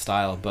that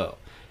style. But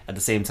at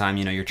the same time,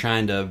 you're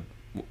trying to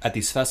at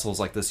these festivals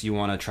like this, you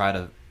want to try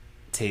to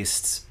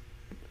taste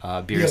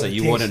beers that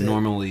you taste wouldn't it,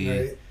 normally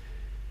right?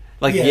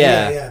 like.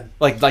 Yeah.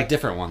 Like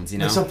different ones,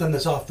 Like something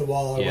that's off the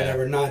wall or Yeah.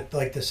 whatever, not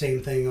like the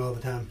same thing all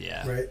the time.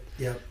 Yeah. Right.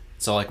 Yep.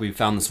 So like we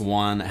found this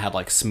one that had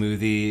like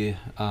smoothie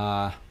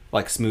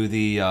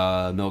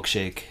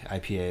milkshake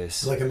IPAs.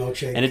 It's like a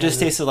milkshake. And it just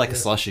kinda, tasted like a yeah.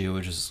 slushy,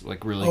 which is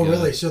like really Oh, good.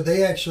 really? So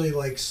they actually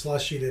like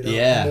slushied it up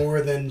Yeah.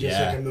 more than just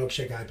Yeah. like a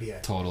milkshake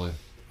IPA. Totally.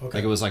 Okay.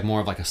 Like it was like more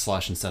of like a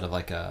slush instead of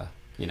like a,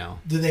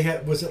 Did they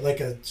have? Was it like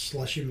a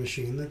slushy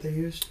machine that they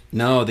used?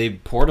 No, they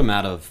poured them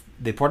out of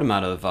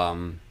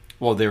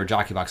well, they were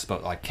jockey boxes,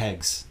 but like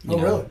kegs. you Oh,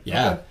 know? really?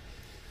 Yeah. Okay.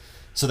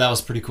 So that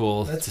was pretty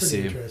cool That's to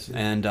pretty see. interesting.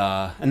 And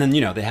then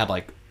they had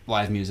like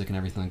live music and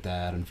everything like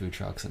that, and food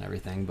trucks and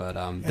everything. But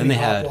then Any they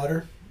hop had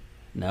water.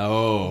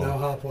 no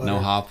hop water. no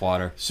hop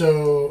water.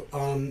 So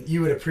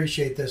you would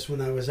appreciate this.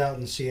 When I was out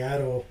in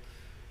Seattle,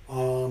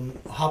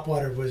 hop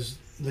water was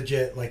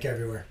legit, like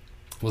everywhere.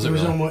 Was it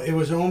was really? it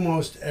was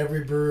almost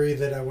every brewery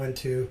that I went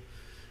to.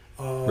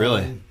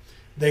 Really?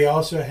 They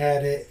also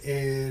had it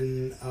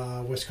in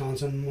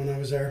Wisconsin when I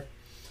was there,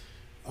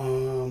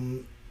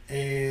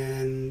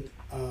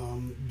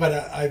 but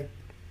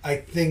I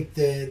think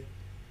that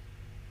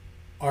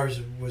ours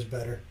was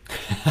better.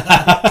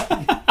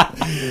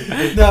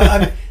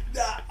 No,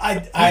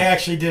 I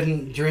actually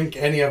didn't drink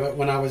any of it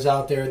when I was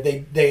out there.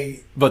 They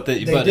did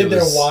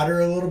their water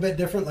a little bit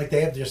different. Like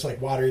they have just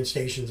like watering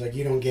stations. Like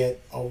you don't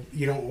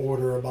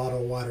order a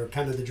bottle of water.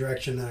 Kind of the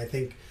direction that I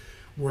think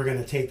we're going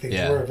to take things.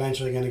 Yeah. We're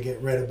eventually going to get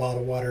rid of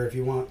bottled water. If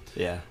you want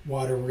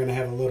water, we're going to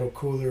have a little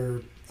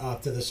cooler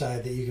off to the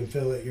side that you can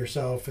fill it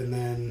yourself. And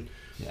then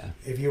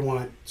if you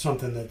want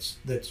something that's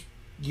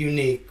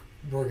unique,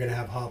 we're going to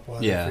have hop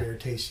water for your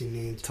tasting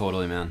needs.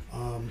 Totally, man.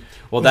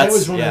 Well, that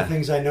was one of the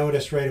things I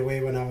noticed right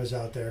away when I was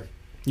out there.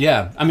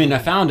 Yeah, I mean, I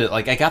found it,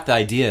 like, I got the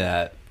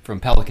idea from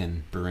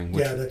Pelican Brewing.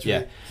 Which, yeah, that's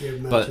right. You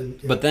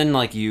mentioned, but then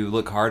like you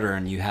look harder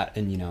and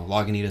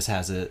Lagunitas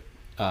has it.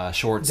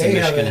 Shorts they in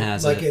Michigan have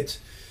has like it.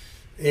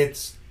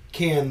 It's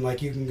canned,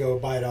 like you can go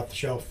buy it off the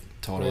shelf.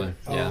 Totally.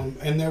 Right? Yeah.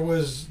 And there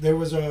was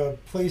a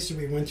place that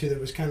we went to that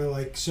was kind of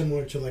like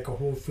similar to like a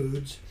Whole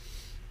Foods.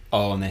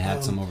 Oh, and they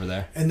had some over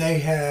there. And they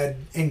had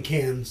in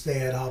cans. They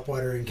had hop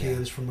water in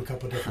cans from a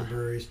couple of different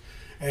breweries.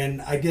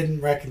 And I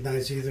didn't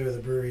recognize either of the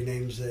brewery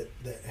names that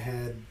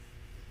had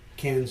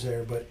cans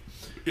there, but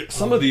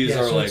some of these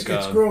are so like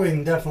it's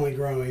growing, definitely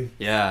growing.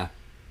 Yeah,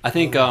 I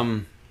think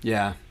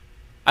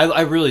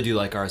I really do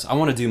like ours. I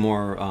want to do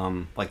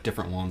more like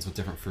different ones with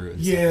different fruit.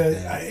 And stuff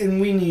like that.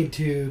 And we need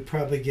to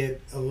probably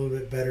get a little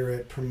bit better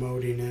at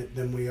promoting it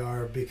than we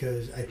are,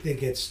 because I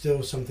think it's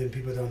still something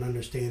people don't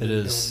understand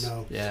and don't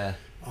know. Yeah.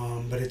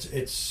 But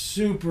it's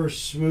super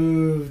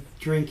smooth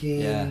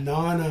drinking,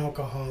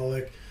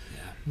 non-alcoholic.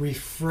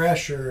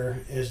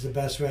 Refresher is the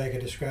best way I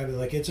could describe it.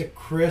 Like, it's a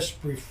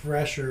crisp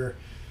refresher.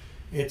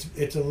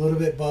 It's a little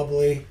bit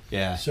bubbly.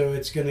 Yeah. So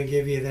it's gonna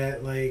give you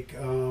that like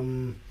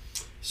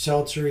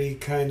seltzery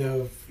kind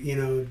of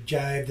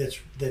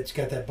jive that's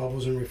got that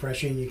bubbles and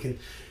refreshing. You can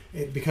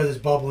because it's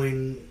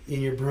bubbling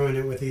and you're brewing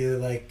it with either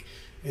like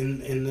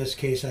in this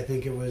case I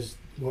think it was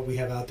what we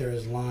have out there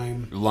is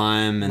lime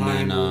and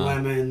then or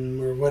lemon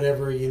or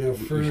whatever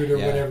fruit or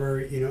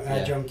whatever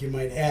adjunct you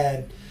might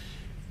add.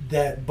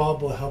 That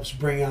bubble helps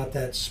bring out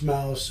that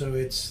smell, so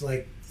it's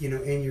like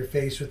in your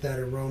face with that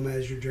aroma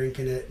as you're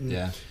drinking it.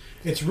 And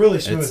it's really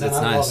smooth, and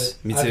I love it.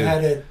 Me too. I've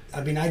had it.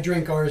 I mean, I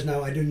drink ours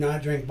now. I do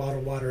not drink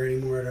bottled water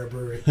anymore at our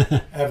brewery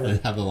ever.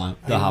 Have the hot water.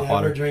 I never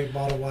water. drink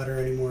bottled water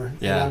anymore.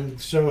 Yeah, and I'm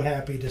so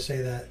happy to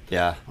say that.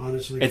 Yeah,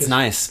 honestly, it's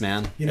nice,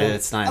 man.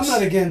 It's nice. I'm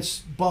not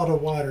against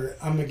bottled water.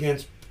 I'm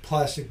against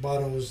plastic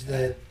bottles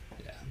that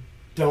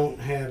don't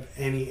have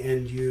any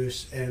end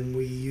use, and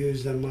we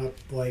use them up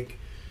like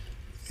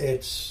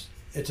it's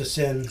a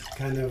sin,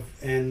 kind of,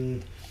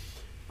 and.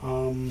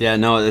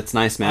 It's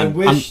nice, man. I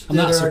wish I'm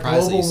not that our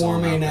surprised global that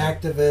warming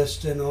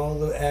activists and all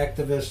the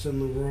activists in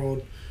the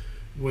world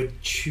would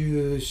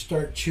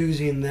start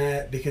choosing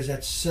that, because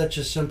that's such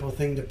a simple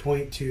thing to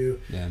point to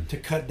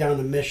cut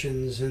down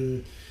emissions,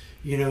 and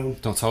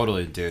Don't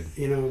totally, dude.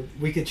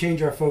 We could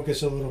change our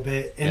focus a little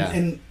bit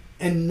and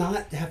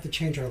not have to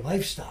change our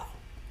lifestyle.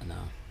 No,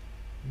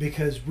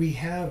 because we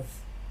have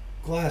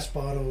glass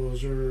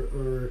bottles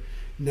or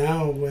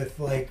now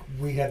with like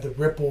we have the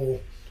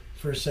Ripple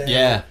for sale.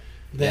 Yeah.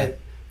 That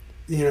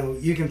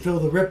you can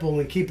fill the Ripple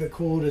and keep it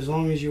cooled as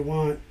long as you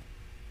want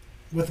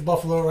with the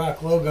Buffalo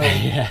Rock logo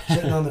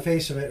sitting on the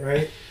face of it,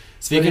 right?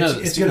 It's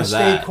going to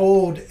stay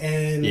cold,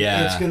 and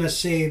it's going to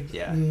save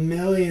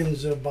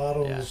millions of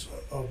bottles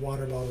of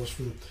water bottles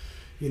from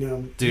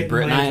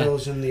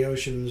landfills in the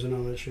oceans and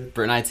all that shit.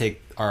 Britt and I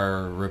take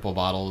our Ripple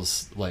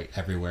bottles like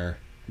everywhere,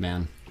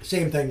 man.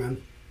 Same thing,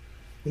 man.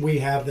 We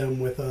have them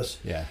with us.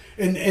 Yeah.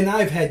 And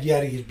I've had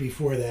Yetis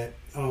before that.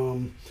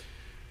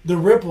 The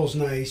Ripple's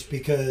nice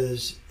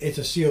because it's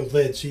a sealed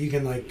lid, so you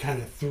can like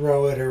kind of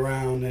throw it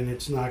around and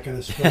it's not going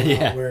to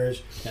spill out.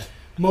 Whereas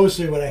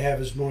mostly what I have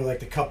is more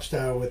like the cup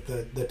style with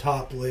the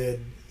top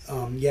lid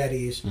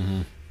Yetis,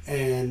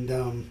 and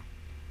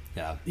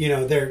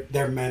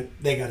they're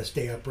meant, they got to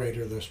stay upright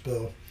or they'll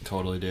spill.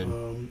 Totally,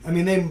 dude. I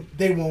mean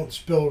they won't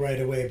spill right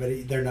away,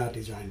 but they're not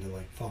designed to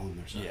like fall on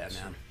their sides.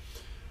 Yeah,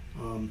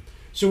 man.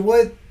 So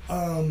what?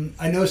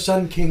 I know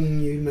Sun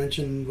King you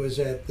mentioned was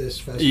at this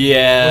festival.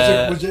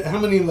 Yeah. Was it how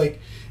many,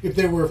 like, if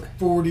there were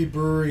 40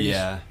 breweries?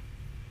 Yeah.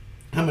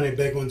 How many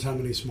big ones? How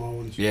many small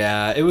ones?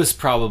 Yeah, it was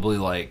probably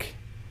like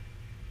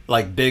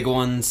big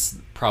ones,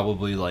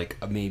 probably like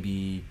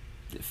maybe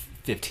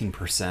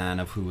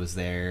 15% of who was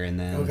there, and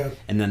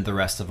then the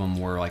rest of them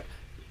were like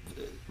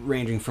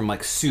ranging from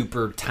like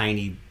super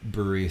tiny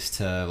breweries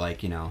to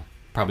like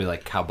probably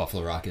like how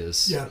Buffalo Rock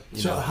is. Yeah.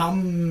 So how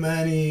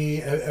many,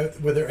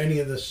 were there any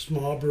of the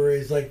small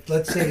breweries, like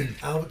let's say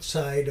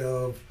outside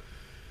of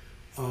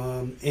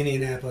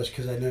Indianapolis,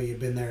 because I know you've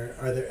been there,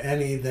 are there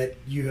any that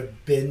you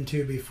have been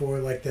to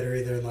before, like that are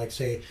either in like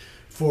say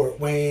Fort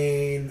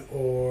Wayne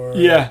or...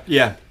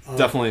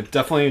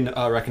 Definitely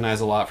recognize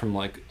a lot from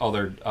like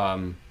other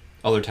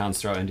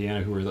towns throughout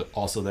Indiana who were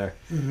also there.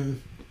 Mm-hmm.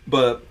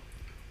 But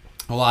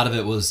a lot of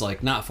it was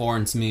like not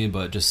foreign to me,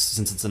 but just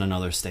since it's in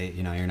another state,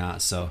 you're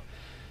not so...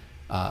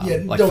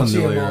 like don't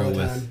familiar see them all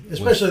the time.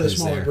 Especially the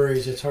smaller there.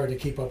 breweries, it's hard to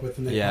keep up with,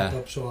 and they pop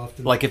up so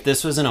often. Like if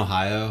this was in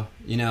Ohio,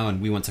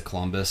 and we went to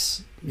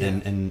Columbus,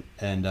 and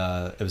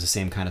it was the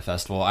same kind of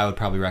festival, I would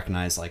probably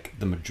recognize like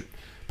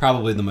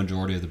probably the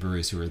majority of the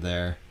breweries who were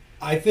there.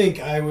 I think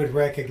I would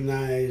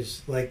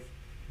recognize like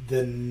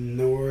the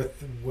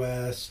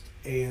Northwest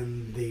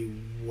and the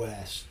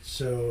West.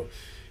 So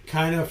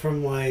kind of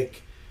from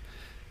like,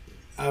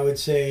 I would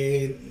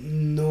say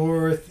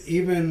north,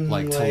 even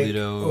like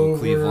Toledo, over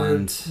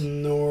Cleveland,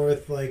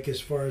 north, like as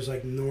far as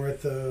like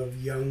north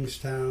of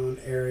Youngstown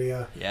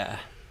area. Yeah,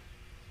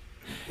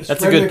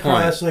 that's a good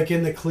point. Like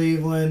in the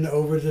Cleveland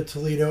over to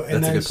Toledo,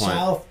 and then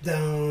south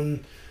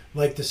down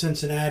like the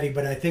Cincinnati,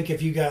 but I think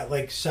if you got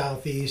like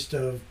southeast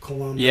of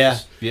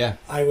Columbus, yeah,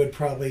 I would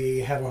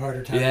probably have a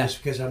harder time Yeah.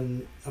 just because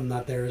I'm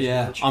not there as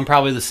yeah. much. I'm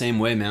probably the same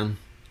way, man.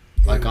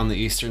 Like Yeah. on the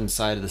eastern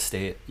side of the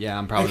state. Yeah,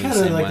 I'm I probably the kind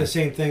of same like way. the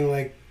same thing,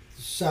 like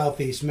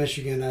southeast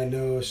Michigan. I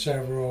know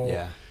several,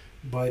 Yeah,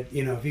 but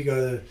you know, if you go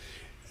to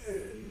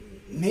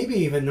maybe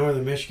even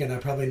northern Michigan, I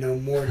probably know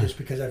more just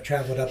because I've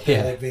traveled up there,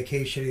 Yeah. like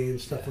vacationing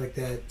and stuff like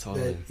that.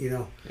 Totally. That, you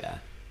know, yeah.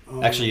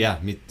 um, Actually, yeah,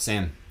 me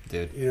same,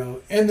 dude. You know,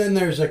 and then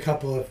there's a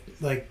couple of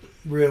like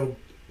real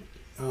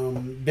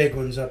big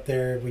ones up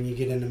there when you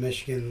get into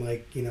Michigan,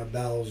 like you know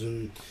Bells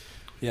and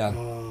Yeah.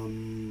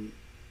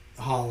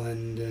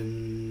 Holland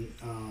and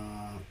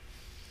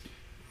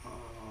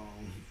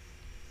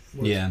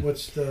Yeah.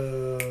 what's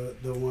the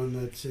one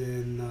that's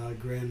in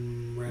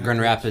Grand Rapids? Grand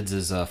Rapids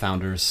is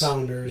Founders.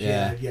 Founders,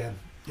 Yeah.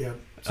 yeah.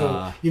 So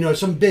Uh, you know,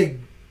 some big,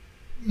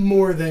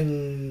 more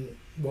than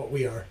what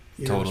we are.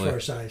 You know, Totally. as far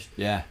as size.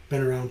 Yeah.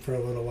 Been around for a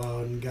little while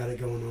and got it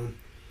going on.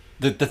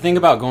 The thing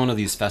about going to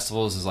these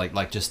festivals is like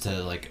just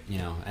to like, you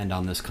know, end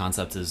on this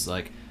concept is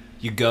like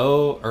you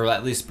go, or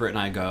at least Britt and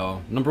I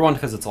go, number one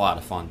because it's a lot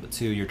of fun, but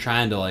two, you're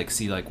trying to like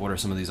see like what are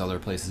some of these other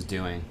places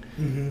doing,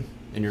 Mm-hmm.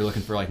 and you're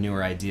looking for like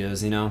newer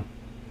ideas, you know.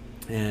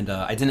 And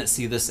I didn't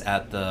see this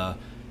at the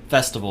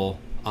festival,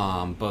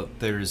 but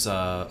there's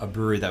a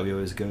brewery that we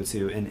always go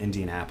to in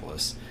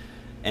Indianapolis,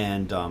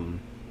 and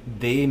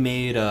they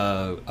made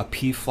a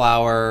pea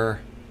flower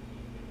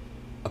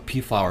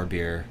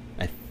beer.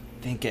 I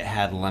think it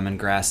had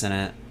lemongrass in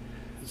it.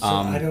 So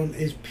I don't.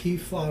 Is pea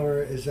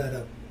flower? Is that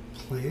a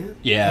plant?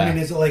 Yeah. I mean,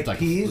 is it like Like a-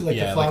 peas, like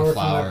yeah, a like a flower,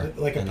 flower,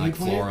 from like a and, pea like,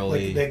 plant,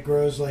 florally. like that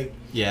grows like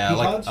Yeah, pea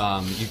like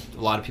pods?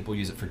 a lot of people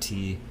use it for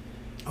tea.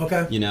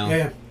 Okay. You know?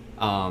 Yeah.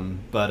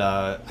 But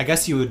I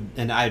guess you would,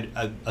 and I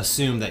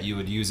assume that you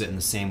would use it in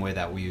the same way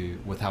that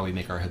with how we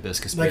make our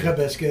hibiscus beer. Like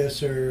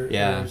hibiscus or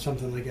Yeah. or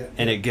something like that.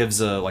 And it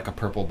gives like a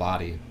purple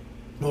body.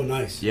 Oh,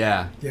 nice.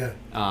 Yeah. Yeah.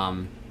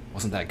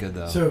 Wasn't that good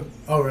though. So,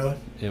 oh really?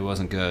 It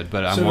wasn't good,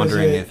 but I'm So is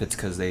wondering it- if it's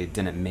because they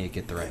didn't make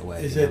it the right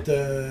way. Is you it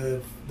know?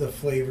 the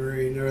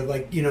flavoring or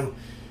like you know,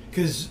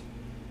 because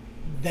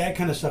that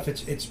kind of stuff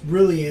it's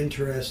really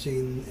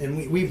interesting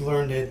and we've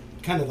learned it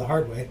kind of the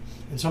hard way,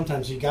 and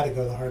sometimes you got to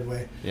go the hard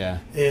way. Yeah.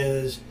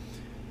 Is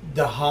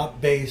the hop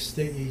base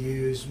that you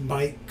use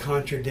might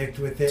contradict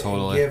with it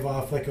Totally. and give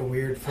off like a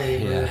weird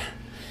flavor.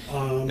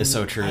 Yeah. It's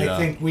so true, I though.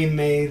 think we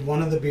made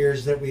one of the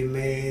beers that we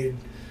made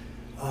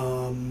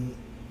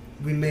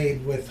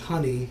with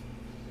honey,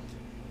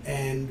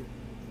 and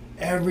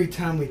every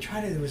time we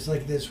tried it, it was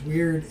like this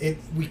weird.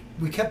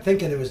 We kept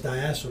thinking it was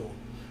diacetyl,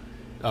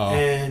 Oh.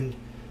 and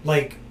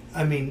like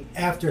I mean,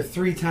 after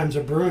 3 times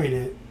of brewing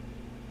it,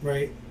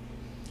 right.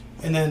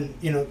 And then,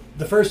 you know,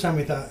 the first time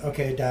we thought,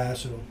 okay,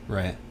 diacetyl.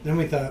 Right. Then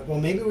we thought, well,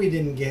 maybe we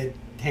didn't get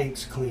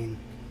tanks clean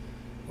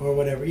or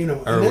whatever, you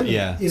know. Or and then,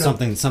 yeah, you know,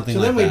 something so like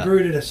then we that.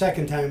 brewed it a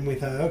second time and we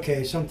thought,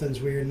 okay,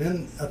 something's weird. And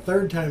then a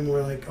third time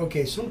we're like,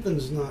 okay,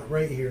 something's not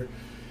right here.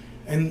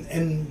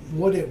 And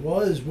what it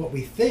was, what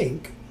we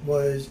think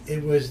was,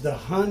 it was the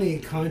honey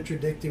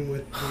contradicting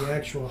with the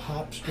actual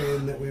hop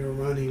strain that we were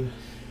running.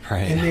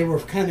 Right. And they were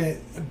kind of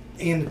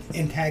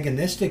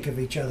antagonistic of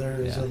each other,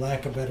 is a Yeah.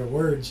 lack of better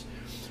words.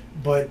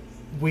 But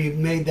we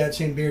made that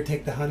same beer,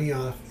 take the honey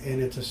off,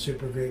 and it's a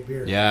super great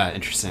beer. Yeah,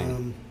 interesting.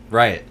 Um,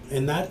 Right.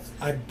 and that,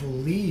 I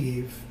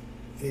believe,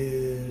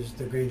 is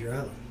the Granger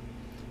Island.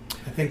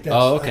 I think that's.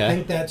 Oh, okay. I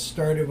think that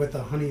started with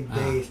a honey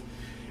base.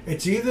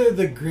 It's either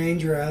the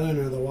Granger Island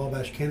or the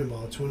Wabash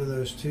Cannonball. It's one of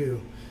those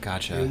two.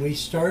 Gotcha. And we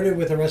started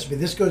with a recipe.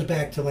 This goes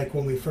back to like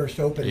when we first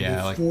opened.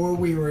 Yeah, like- Before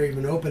we were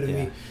even open, and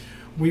Yeah.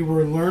 we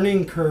were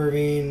learning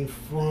curving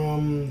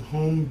from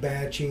home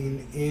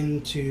batching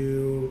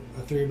into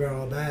a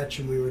 3-barrel batch,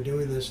 and we were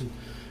doing this, and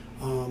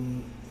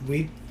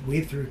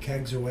we threw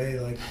kegs away,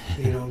 like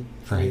you know,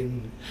 Right. I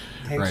mean,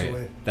 tanks Right.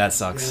 away. That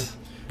sucks. Yeah.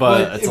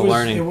 But it's it a was,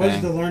 learning It was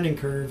thing. the learning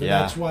curve, and Yeah.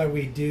 that's why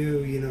we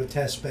do you know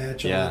test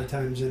batch a Yeah. lot of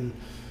times in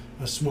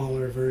a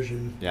smaller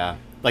version, Yeah.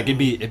 Like it'd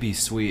be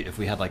sweet if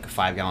we had like a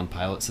 5-gallon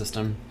pilot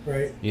system,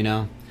 right? you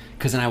know?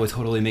 Because then I would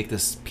totally make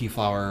this pea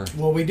flower.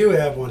 Well, we do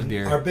have one.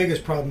 Beer. Our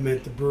biggest problem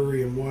at the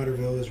brewery in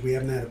Waterville is we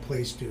haven't had a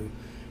place to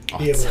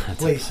be able to to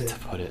place to it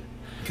put it.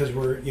 because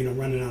we're you know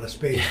running out of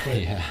space.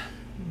 But Yeah.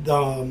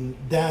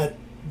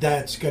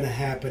 that's going to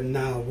happen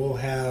now. We'll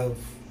have,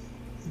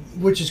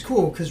 which is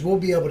cool because we'll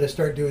be able to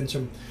start doing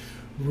some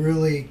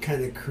really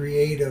kind of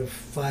creative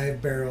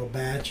 5-barrel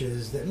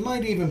batches that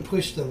might even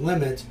push the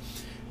limits.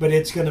 But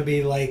it's going to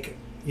be like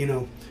you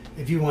know.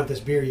 If you want this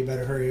beer, you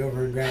better hurry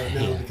over and grab it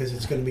now Yeah. because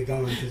it's going to be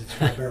gone because it's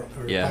 5 or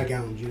Yeah. 5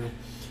 gallons, you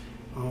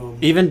know.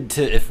 Even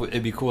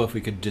it'd be cool if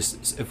we could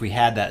if we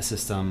had that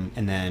system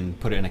and then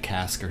put it in a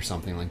cask or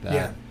something like that.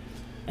 Yeah.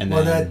 And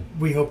Well, then, that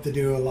we hope to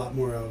do a lot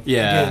more of.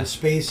 Yeah. Again,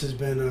 space has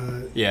been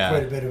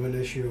quite a bit of an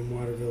issue in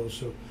Waterville,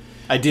 so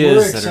ideas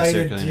we're that are excited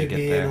circulating to to get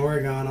be there. in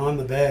Oregon on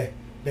the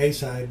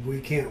Bayside. We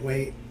can't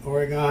wait.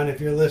 Oregon, if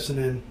you're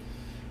listening,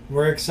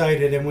 we're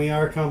excited, and we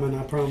are coming.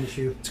 I promise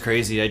you. It's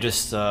crazy. I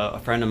just a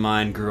friend of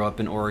mine grew up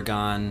in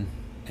Oregon,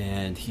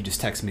 and he just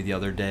texted me the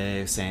other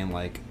day saying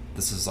like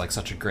this is like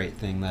such a great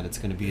thing that it's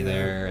going to be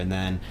there. And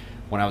then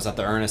when I was at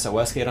the Ernest at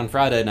Westgate on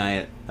Friday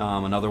night,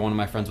 another one of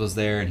my friends was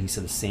there, and he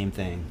said the same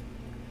thing.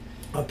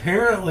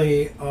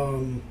 Apparently,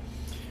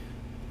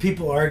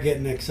 people are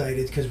getting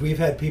excited because we've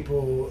had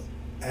people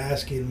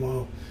asking,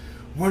 well,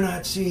 we're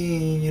not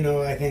seeing,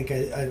 I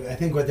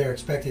think what they're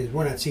expecting is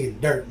we're not seeing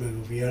dirt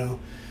move,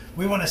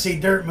 We want to see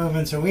dirt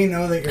moving, so we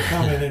know that you're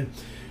coming. And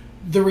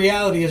the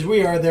reality is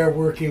we are there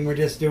working. We're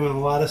just doing a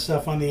lot of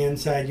stuff on the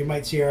inside. You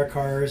might see our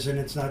cars, and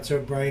it's not so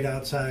bright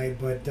outside,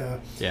 but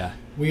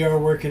we are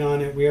working on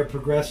it. We are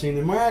progressing,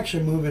 and we're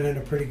actually moving at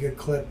a pretty good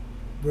clip,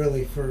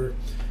 really, for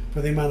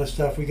the amount of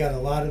stuff. We got a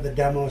lot of the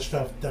demo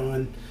stuff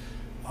done.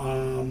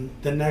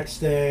 The next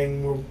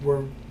thing,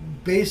 we're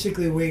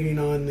basically waiting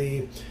on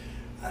the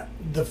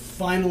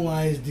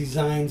finalized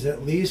designs,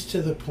 at least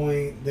to the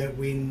point that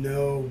we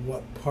know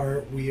what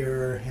part we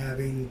are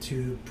having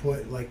to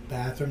put like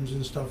bathrooms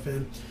and stuff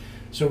in,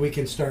 so we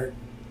can start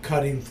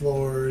cutting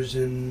floors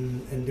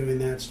and doing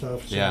that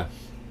stuff. So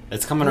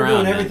it's coming we're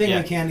around. Doing everything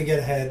we can to get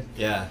ahead.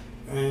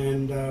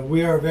 And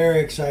we are very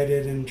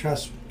excited, and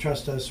trust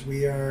us,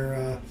 we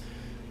are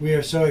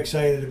so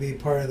excited to be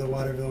part of the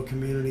Waterville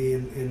community,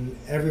 and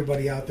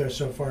everybody out there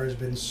so far has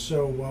been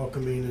so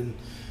welcoming, and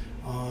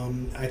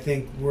I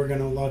think we're going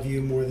to love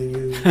you more than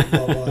you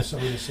love us,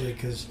 honestly,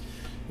 because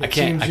it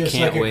seems just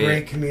like a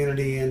great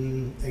community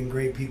and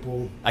great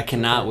people. I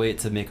cannot wait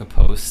to make a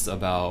post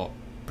about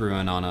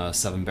brewing on a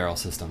 7-barrel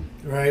system.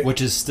 Right.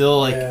 Which is still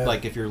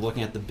like if you're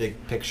looking at the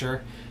big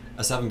picture,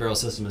 a 7-barrel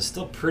system is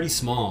still pretty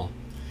small.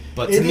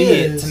 But to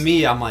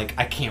me, I'm like,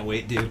 I can't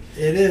wait, dude.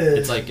 It is.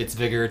 It's like, it's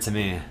bigger to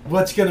me.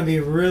 What's going to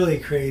be really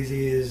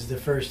crazy is the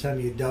first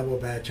time you double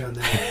batch on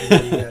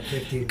that. You got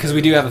 15. Because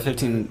we do have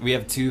we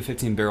have two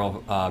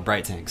 15-barrel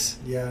bright tanks.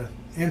 Yeah,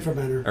 and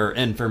fermenter. Or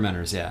in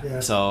fermenters,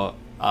 yeah. So,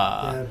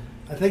 I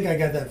think I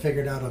got that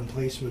figured out on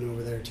placement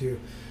over there, too.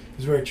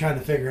 Because we're trying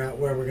to figure out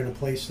where we're going to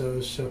place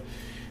those. So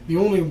the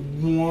only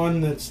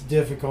one that's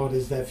difficult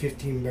is that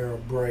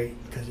 15-barrel bright,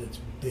 because it's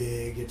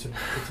big. It's a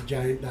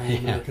giant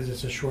diameter because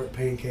it's a short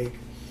pancake.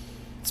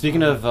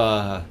 Speaking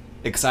of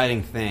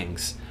exciting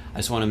things, I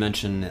just want to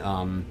mention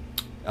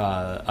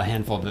a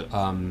handful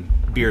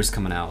of beers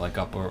coming out, like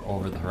up or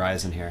over the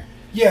horizon here.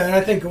 Yeah, and I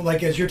think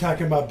like as you're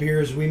talking about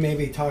beers, we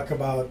maybe talk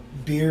about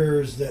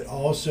beers that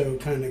also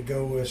kind of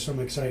go with some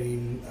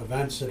exciting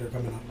events that are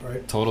coming up,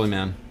 right? Totally,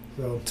 man.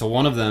 So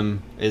one of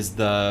them is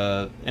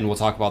and we'll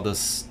talk about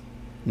this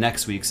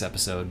next week's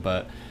episode,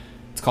 but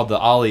it's called the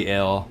Ollie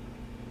Ale.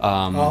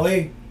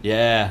 Ollie?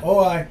 Yeah.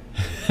 Oi.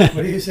 What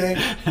are you saying?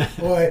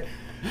 Oi.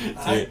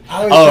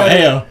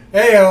 Heyo.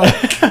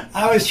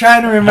 I was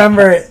trying to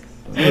remember it.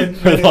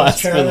 For the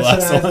last I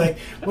was one. like,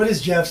 what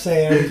does Geoff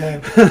say every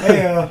time?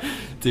 Heyo.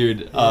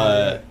 Dude,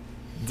 well,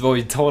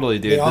 totally,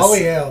 dude. The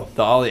Ollie Ale.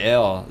 The Ollie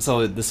Ale.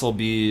 So this will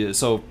be,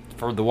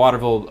 for the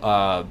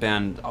Waterville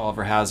band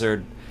Oliver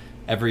Hazard,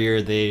 every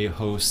year they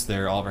host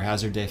their Oliver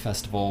Hazard Day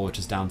Festival, which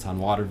is downtown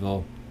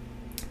Waterville.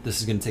 This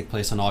is going to take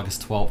place on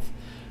August 12th,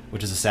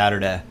 which is a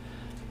Saturday.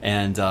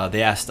 And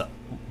they asked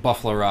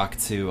Buffalo Rock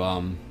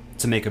to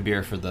make a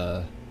beer for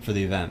the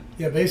event.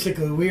 Yeah,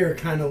 basically we are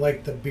kind of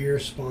like the beer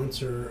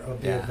sponsor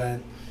of the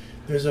event.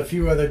 There's a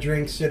few other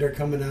drinks that are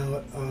coming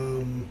out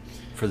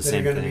for the that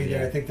same are going to thing, be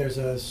there. I think there's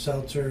a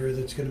seltzer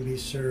that's going to be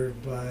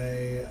served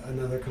by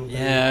another company.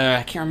 Yeah,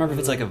 I can't remember if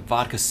it's like a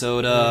vodka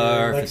soda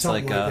or if it's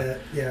like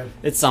that. Yeah,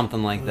 it's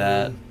something like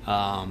that.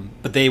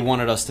 But they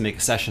wanted us to make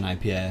a session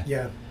IPA.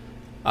 Yeah.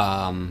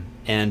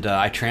 And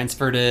I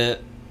transferred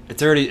it.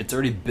 It's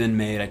already been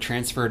made. I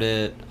transferred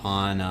it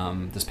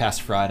on this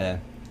past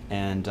Friday,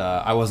 and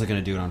I wasn't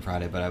gonna do it on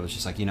Friday, but I was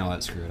just like, you know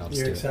what, screw it, I'll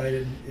just do it. You're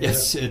excited. Yeah.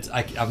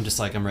 I'm just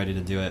like, I'm ready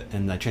to do it,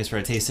 and I transferred.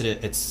 I tasted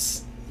it.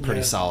 It's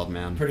pretty solid,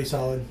 man. Pretty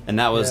solid. And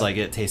that was like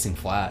it tasting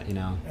flat, you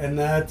know. And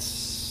that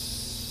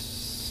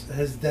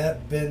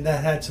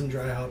had some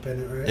dry hop in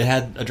it, right? It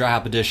had a dry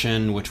hop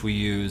addition, which we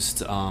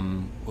used.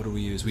 What did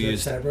we use? We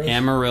used Sabros?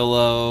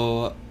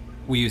 Amarillo.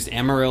 We used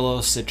Amarillo,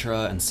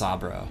 Citra, and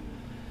Sabro.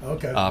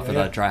 Okay. For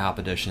that dry hop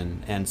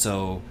addition, and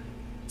so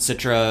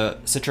Citra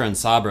and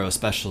Sabro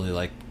especially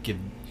like give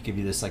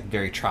you this like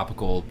very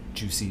tropical,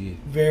 juicy.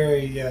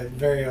 Very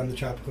on the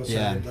tropical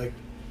side, like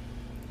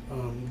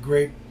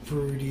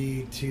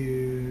grapefruity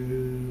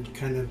to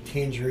kind of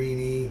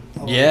tangerine-y.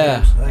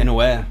 In a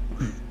way,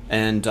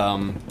 and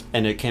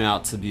it came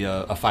out to be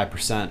a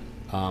 5%.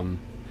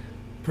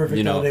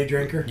 Perfect all-day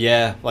drinker.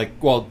 Yeah,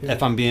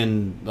 if I'm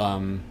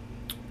being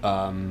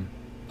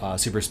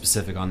super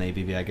specific on the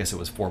ABV, I guess it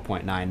was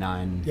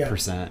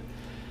 4.99%.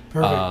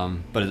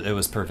 Perfect. But it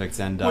was perfect,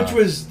 and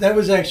that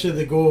was actually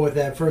the goal with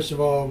that. First of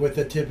all, with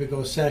a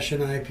typical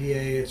session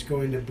IPA, it's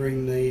going to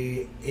bring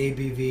the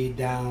ABV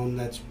down.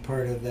 That's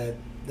part of that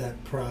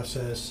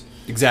process.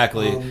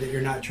 Exactly. That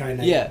you're not trying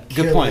to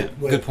good point.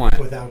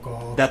 With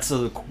alcohol. That's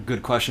a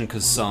good question,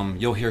 because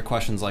you'll hear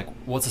questions like,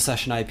 what's a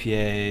session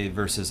IPA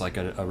versus like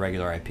a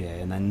regular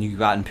IPA, and then you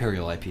got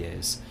Imperial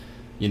IPAs,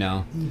 you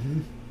know.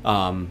 Mm-hmm.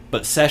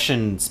 But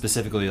session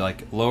specifically,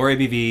 like lower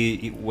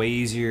ABV, way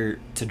easier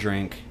to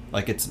drink.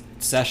 Like it's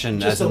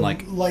session Just as in a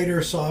like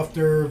lighter,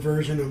 softer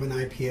version of an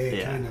IPA,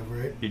 Yeah. kind of,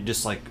 right? you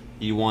just like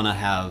you want to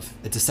have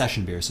it's a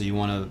session beer, so you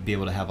want to be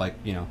able to have like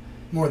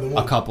More than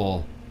one. a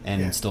couple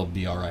and Yeah. still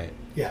be all right.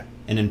 Yeah.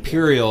 And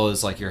Imperial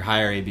is like your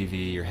higher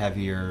ABV, your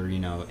heavier, right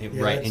in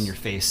that's- your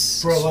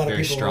face, For a lot of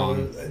very people,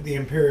 strong. the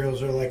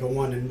Imperials are like a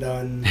one and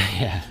done.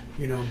 Yeah,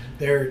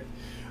 They're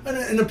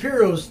and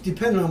Imperials,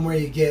 depending on where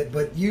you get,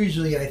 but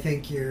usually I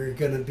think you're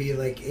gonna be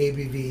like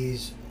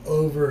ABVs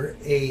over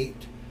 8,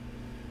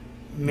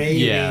 maybe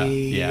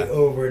Yeah.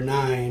 over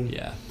 9.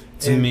 yeah.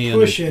 To And me,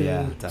 pushing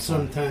definitely.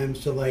 sometimes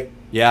to like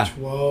Yeah,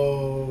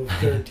 12,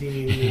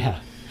 13. yeah,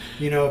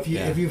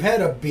 If you've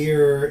had a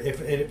beer,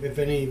 if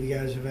any of you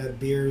guys have had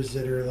beers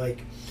that are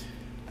like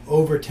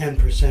over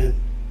 10%,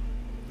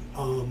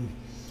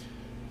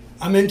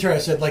 I'm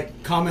interested.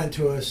 Like, comment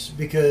to us,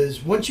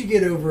 because once you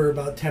get over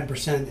about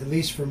 10%, at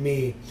least for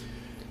me,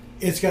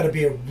 it's got to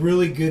be a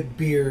really good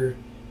beer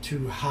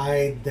to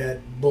hide that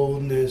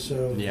boldness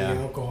of the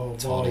alcohol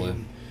totally.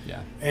 volume. Yeah.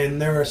 And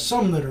there are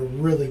some that are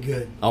really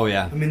good. Oh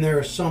yeah. I mean, there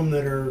are some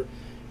that are,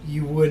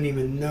 you wouldn't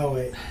even know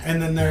it.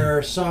 And then there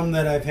are some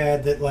that I've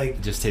had that, like,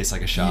 It just tastes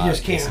like a shot. you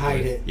just can't basically.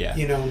 hide it. Yeah.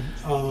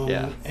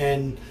 Yeah.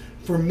 And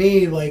for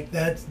me, like,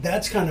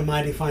 that's kind of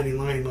my defining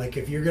line. Like,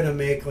 if you're gonna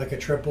make like a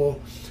triple,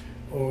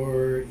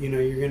 or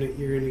you're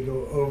gonna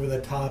go over the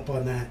top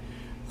on that,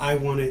 I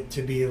want it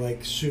to be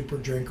like super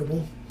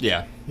drinkable.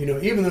 Yeah.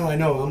 Even though I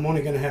know I'm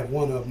only gonna have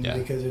one of them, Yeah.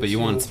 because it's, But you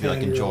want it to be like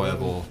 10 or 11.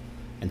 enjoyable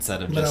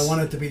instead of But just. I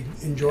want it to be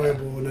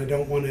enjoyable, and I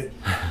don't want to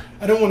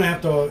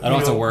have to. I don't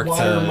have to work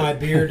water to- my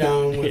beer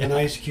down with an Yeah.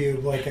 ice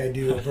cube like I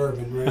do a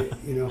bourbon, right?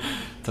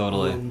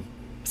 Totally. Um,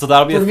 So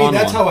that'll be for a me, fun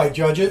that's one. how I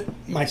judge it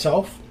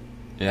myself.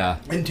 Yeah.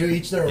 And to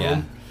each their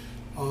Yeah.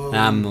 own.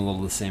 I'm a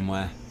little the same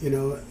way.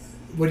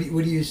 What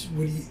do you?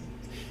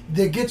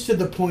 That gets to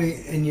the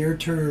point, in your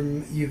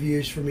term you've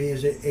used for me,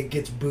 is it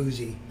gets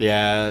boozy.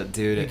 Yeah,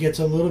 dude. It gets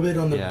a little bit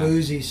on the Yeah.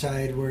 boozy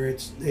side, where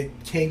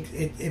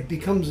it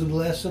becomes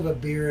less of a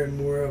beer and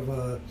more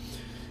of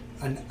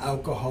an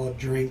alcohol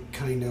drink,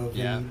 kind of.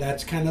 Yeah. And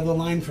that's kind of the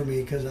line for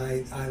me, because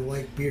I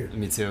like beer.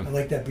 Me too. I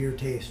like that beer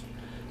taste.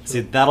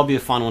 See, that'll be a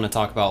fun one to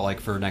talk about, like,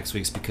 for next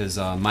week's, because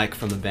Mike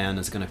from the band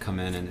is going to come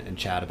in and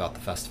chat about the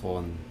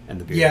festival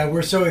and the beer. Yeah,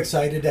 we're so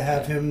excited to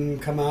have him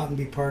come out and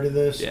be part of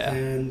this. Yeah.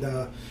 And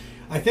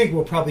I think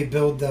we'll probably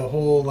build the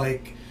whole,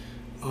 like,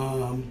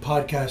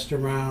 podcast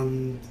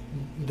around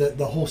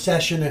the whole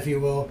session, if you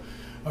will,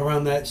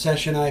 around that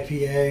session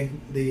IPA,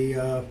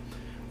 the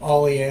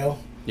Ollie Ale.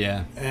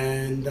 Yeah.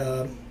 And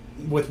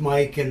with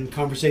Mike, and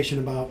conversation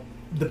about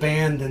the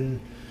band,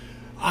 and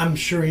I'm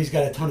sure he's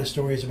got a ton of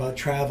stories about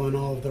traveling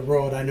all over the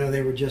world. I know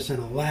they were just in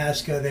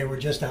Alaska. They were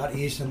just out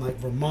east in like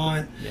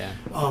Vermont. Yeah.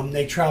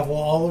 They travel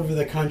all over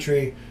the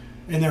country,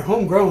 and they're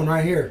homegrown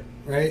right here,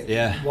 right?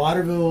 Yeah.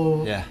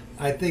 Waterville. Yeah.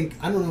 I don't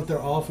know if they're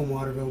all from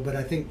Waterville, but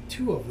I think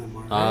 2 of them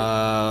are.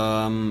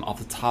 Right? Off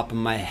the top of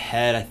my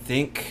head, I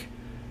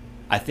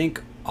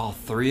think all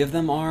 3 of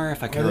them are,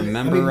 if I can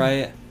remember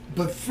right.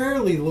 But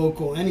fairly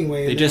local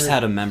anyway. They just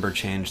had a member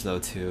change though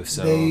too,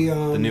 so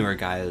the newer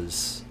guy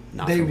is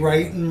not. They from here.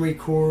 write and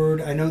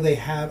record. I know they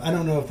have. I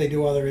don't know if they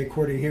do all the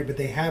recording here, but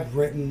they have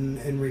written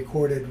and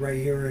recorded right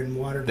here in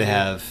Waterville. They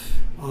have.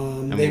 They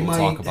we'll might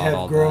talk about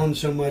all have grown that.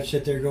 so much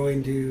that they're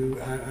going to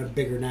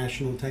bigger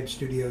national type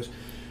studios.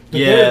 But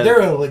Yeah.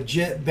 they're a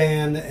legit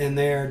band, and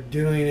they are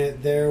doing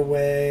it their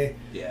way.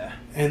 Yeah.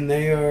 And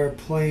they are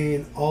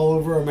playing all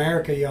over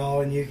America,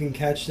 y'all, and you can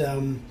catch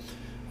them.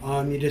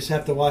 You just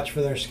have to watch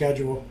for their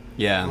schedule.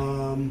 Yeah.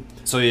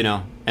 So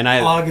and I.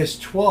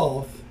 August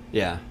 12th,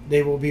 Yeah.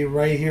 they will be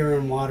right here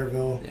in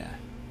Waterville. Yeah.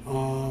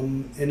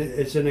 And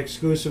it's an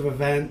exclusive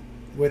event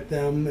with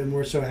them, and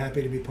we're so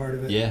happy to be part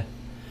of it. Yeah.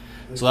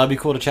 So that'd be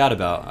cool to chat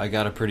about. I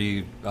got a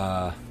pretty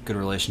good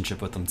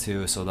relationship with them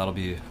too, so that'll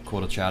be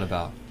cool to chat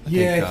about.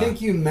 I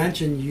think you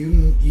mentioned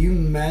you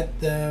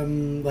met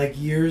them like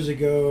years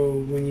ago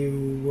when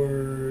you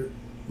were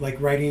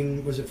like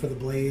writing. Was it for the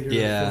Blade or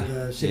for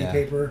the City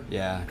Paper?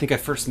 Yeah, I think I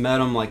first met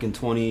them like in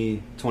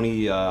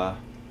 2020. I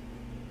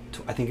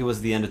think it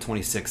was the end of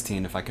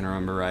 2016, if I can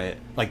remember right,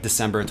 like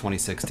December of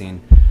 2016.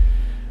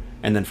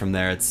 And then from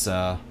there, it's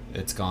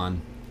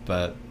gone.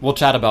 But we'll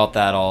chat about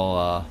that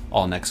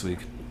all next week.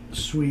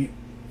 Sweet.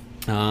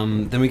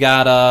 Then we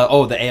got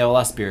the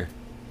ALS beer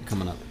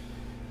coming up.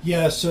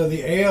 Yeah, so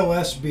the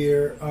ALS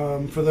beer,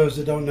 for those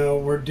that don't know,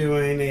 we're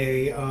doing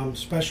a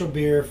special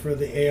beer for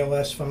the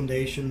ALS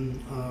Foundation,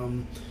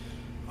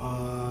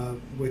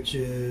 which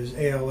is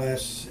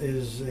ALS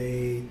is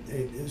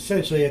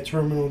essentially a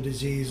terminal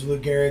disease, Lou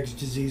Gehrig's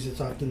disease.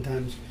 It's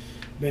oftentimes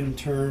been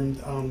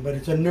termed, but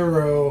it's a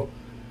neuro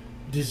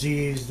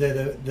disease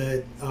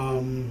that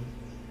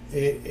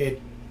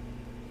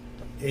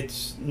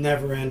it's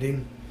never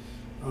ending.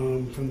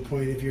 From the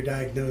point if you're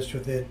diagnosed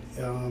with it.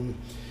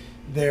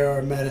 There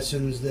are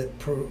medicines that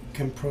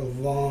can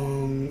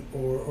prolong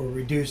or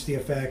reduce the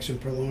effects and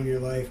prolong your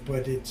life,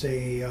 but it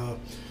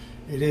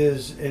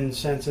is in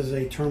sense as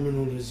a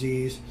terminal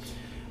disease.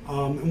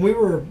 And we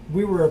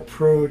were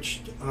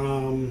approached.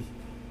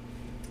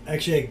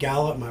 Actually, a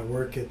gal at my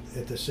work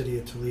at the city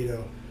of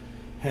Toledo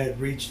had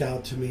reached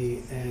out to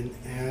me and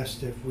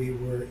asked if we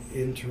were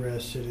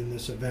interested in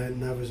this event,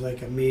 and I was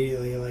like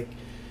immediately like,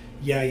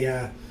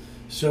 yeah.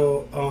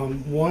 So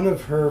one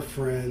of her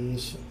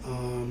friends,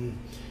 and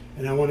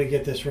I want to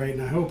get this right,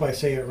 and I hope I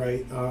say it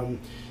right,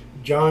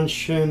 John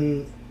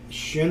Shinharl,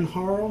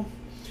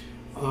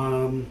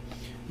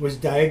 was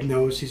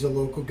diagnosed. He's a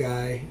local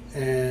guy,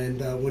 and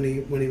when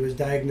he was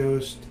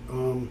diagnosed,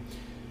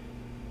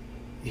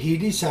 he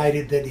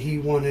decided that he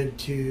wanted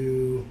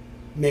to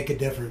make a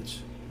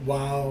difference.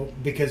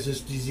 Because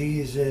this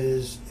disease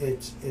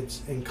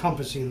it's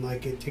encompassing,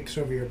 like it takes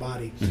over your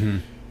body,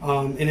 and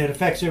it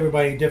affects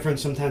everybody different.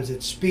 Sometimes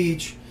it's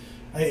speech,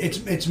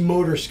 it's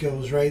motor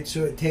skills, right?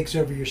 So it takes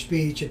over your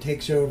speech, it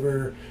takes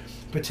over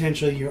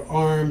potentially your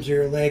arms or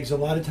your legs. A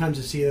lot of times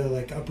it's either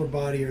like upper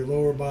body or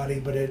lower body,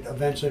 but it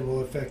eventually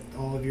will affect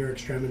all of your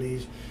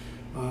extremities,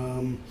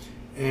 and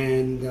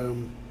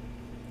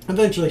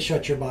eventually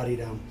shut your body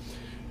down.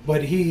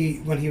 But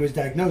when he was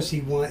diagnosed,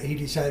 he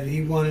decided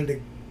he wanted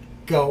to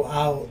go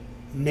out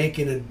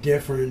making a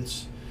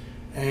difference,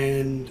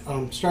 and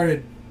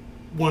started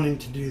wanting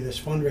to do this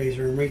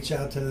fundraiser and reach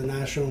out to the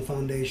National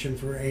Foundation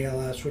for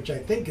ALS, which I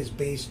think is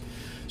based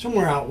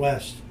somewhere out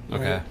west.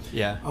 Okay. Right?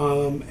 Yeah.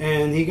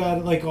 And he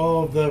got like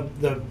all of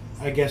the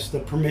I guess the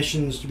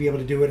permissions to be able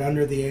to do it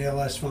under the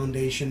ALS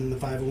Foundation and the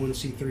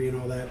 501c3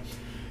 and all that,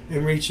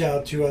 and reached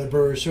out to other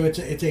brewers. So it's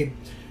a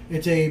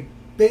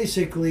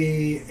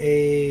basically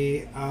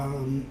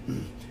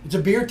it's a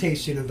beer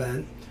tasting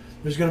event.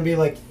 There's going to be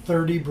like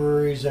 30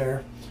 breweries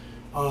there.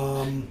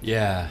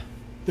 Yeah.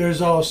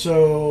 There's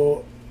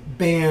also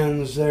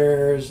bands.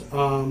 There's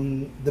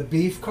the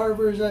Beef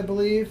Carvers, I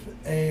believe,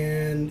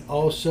 and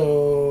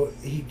also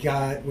he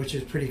got, which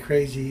is pretty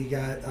crazy, he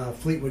got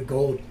Fleetwood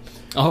Gold.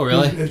 Oh,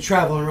 really? Who's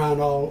traveling around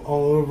all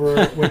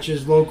over, which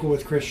is local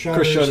with Chris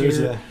Shutters. Chris Shutters,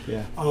 here.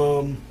 yeah.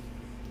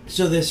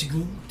 So this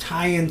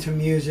tie into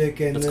music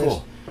and That's this.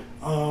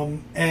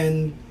 cool.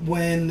 And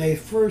when they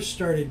first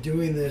started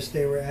doing this,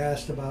 they were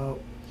asked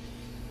about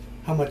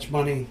how much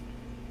money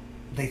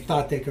they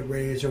thought they could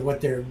raise or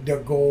what their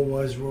goal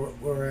was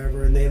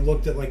wherever, and they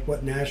looked at like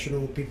what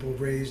national people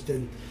raised,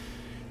 and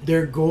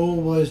their goal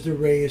was to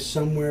raise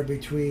somewhere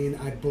between,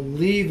 I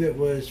believe it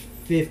was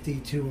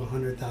 $50,000 to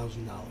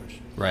 $100,000.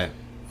 Right.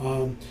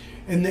 And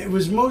it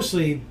was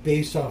mostly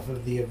based off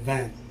of the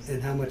event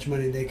and how much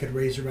money they could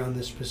raise around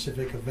this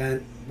specific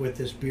event with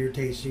this beer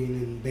tasting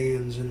and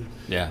bands and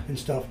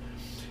stuff.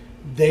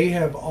 They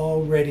have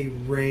already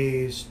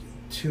raised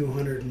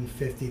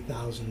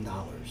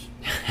 $250,000,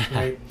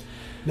 right?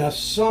 Now,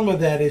 some of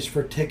that is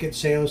for ticket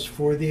sales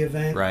for the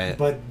event, right?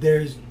 But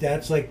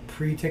that's like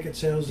pre-ticket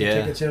sales. The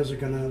ticket sales are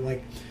gonna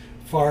like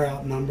far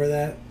outnumber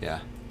that. Yeah.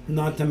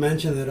 Not to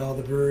mention that all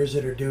the brewers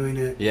that are doing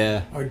it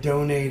are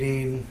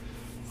donating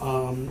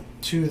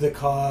to the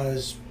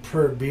cause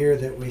per beer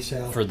that we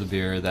sell. For the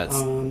beer, that's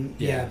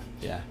yeah.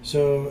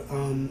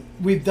 So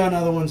we've done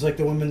other ones like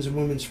the Women's and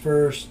Women's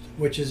First,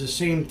 which is the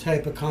same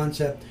type of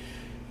concept.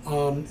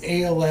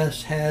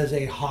 ALS has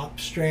a hop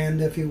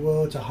strand, if you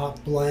will. It's a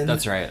hop blend.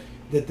 That's right.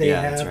 That they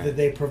have, that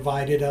they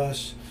provided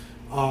us.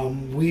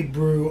 We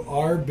brew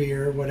our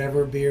beer,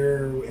 whatever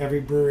beer,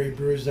 every brewery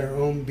brews their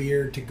own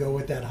beer to go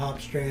with that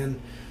hop strand.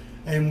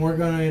 And we're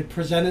going to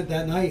present it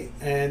that night,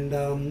 and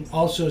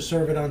also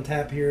serve it on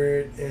tap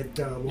here at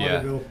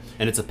Waterville. Yeah.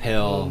 And it's a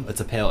pale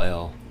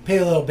ale.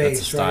 Pale ale base,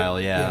 that's a style,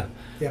 right? Yeah,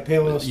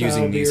 pale ale style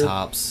using beer. these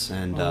hops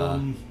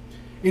and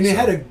it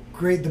had a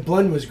great. The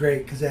blend was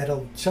great because it had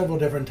several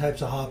different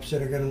types of hops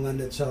that are going to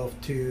lend itself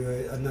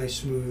to a nice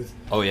smooth.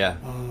 Oh yeah,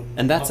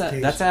 and that's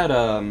at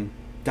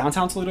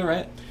downtown Toledo,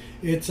 right?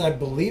 It's, I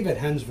believe, at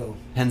Hensville.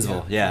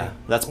 Yeah.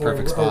 That's a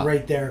perfect spot. Or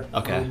right there.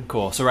 Okay,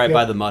 cool. So right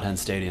by the Mud Hen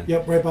Stadium.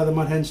 Yep, right by the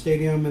Mud Hen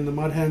Stadium, and the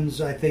Mud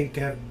Hens, I think,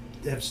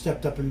 have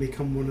stepped up and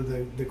become one of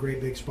the great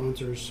big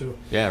sponsors. So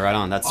yeah, right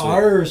on. That's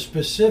our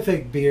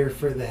specific beer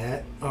for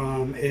that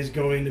is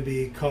going to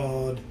be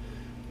called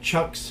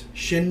Chuck's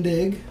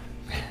Shindig,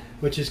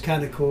 which is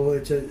kind of cool.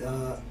 It's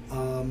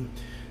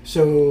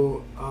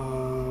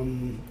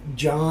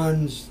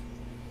John's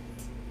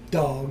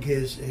dog,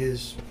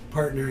 his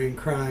partner in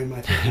crime,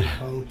 I think we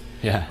call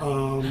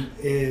him,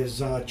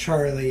 is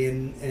Charlie,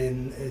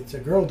 and it's a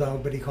girl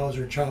dog, but he calls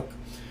her Chuck,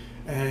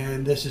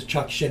 and this is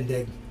Chuck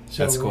Shindig.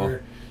 So that's cool.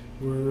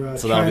 We're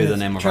so that'll be the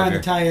name of our beer.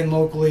 Trying to tie in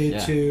locally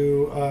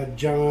to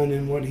John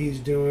and what he's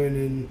doing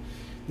in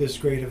this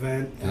great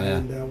event,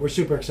 and we're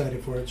super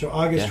excited for it. So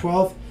August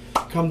 12th,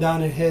 come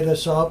down and hit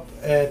us up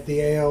at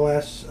the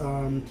ALS.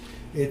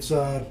 It's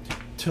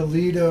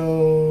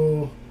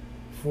Toledo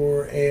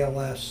for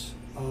ALS.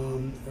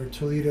 Or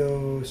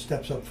Toledo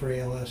Steps Up for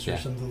ALS or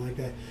something like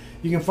that.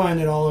 You can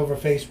find it all over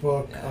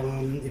Facebook.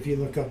 If you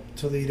look up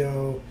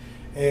Toledo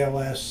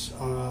ALS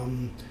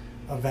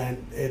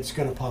event, it's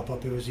going to pop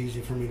up. It was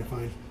easy for me to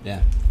find.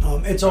 Yeah.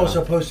 It's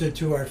also posted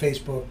to our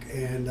Facebook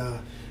and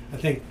I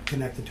think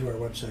connected to our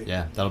website.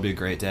 Yeah, that'll be a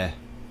great day.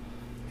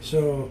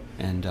 So,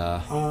 And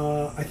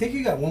I think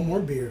you got one more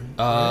beer.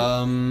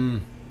 um.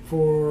 Right?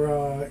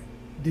 For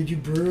did you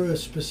brew a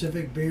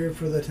specific beer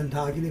for the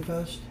Tentagony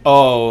Fest?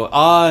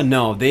 Oh,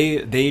 no.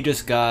 They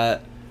just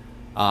got.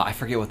 I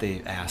forget what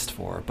they asked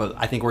for, but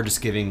I think we're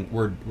just giving.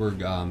 We're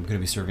going to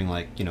be serving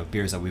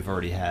beers that we've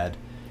already had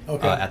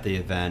at the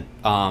event.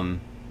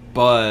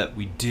 But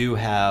we do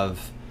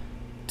have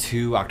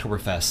 2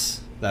 Oktoberfests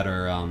that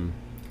are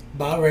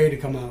about ready to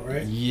come out,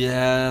 right?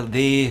 Yeah,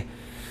 they.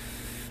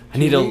 I 2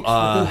 need weeks,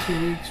 to.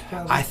 within 2 weeks,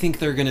 probably. I think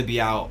they're going to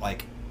be out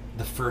like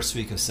the first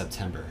week of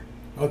September.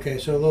 Okay,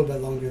 so a little bit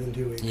longer than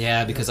 2 weeks.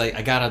 Yeah, because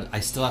I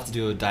still have to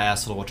do a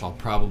diacetyl, which I'll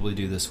probably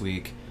do this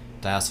week,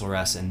 diacetyl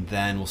rest, and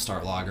then we'll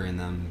start lagering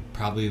them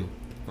probably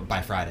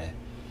by Friday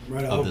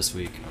of this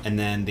week, and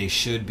then they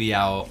should be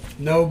out.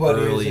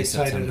 Nobody early is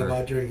excited September.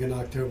 about drinking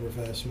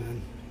Oktoberfest,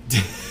 man.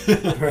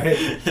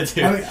 Right?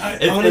 Dude, I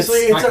mean, honestly,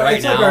 it's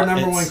like now, our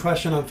number one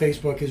question on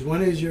Facebook is,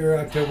 when is your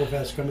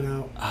Oktoberfest coming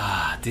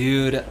out?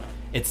 Dude,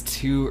 it's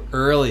too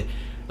early.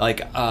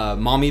 Like,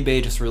 Mommy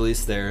Bay just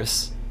released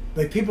theirs.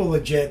 Like, people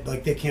legit,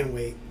 like, they can't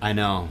wait. I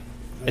know.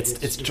 Like,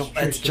 It's true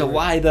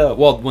July though.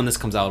 Well, when this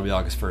comes out, it'll be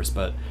August 1st.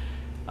 But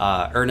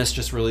Ernest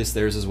just released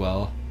theirs as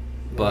well.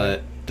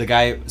 But the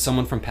guy,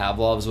 someone from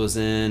Pavlov's, was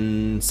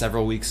in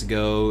several weeks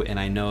ago, and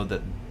I know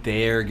that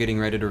they're getting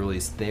ready to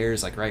release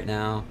theirs like right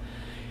now.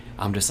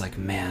 I'm just like,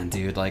 man,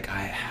 dude, like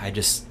I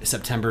just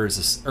September is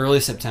this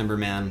early September,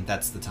 man.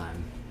 That's the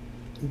time.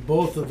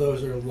 Both of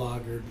those are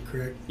lagered,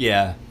 correct?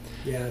 Yeah.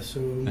 Yeah, so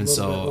a little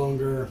bit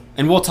longer.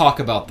 And we'll talk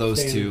about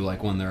those two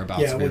like when they're about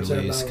to be once they're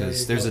released, about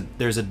because ready to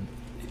there's a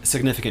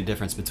significant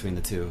difference between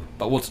the two.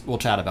 But we'll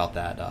chat about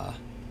that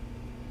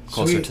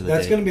closer Sweet. to the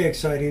That's date. going to be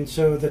exciting.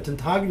 So the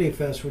Tentagony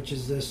Fest, which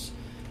is this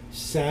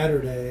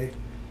Saturday,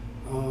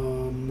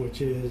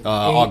 which is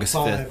August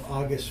 5th.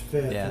 August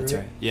 5th. Yeah, that's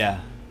right. Yeah.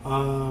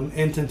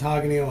 In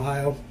Tentagony,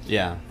 Ohio.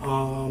 Yeah.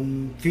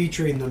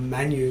 Featuring the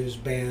Menus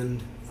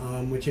band,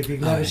 which if you've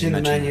never seen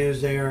the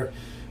Menus, they are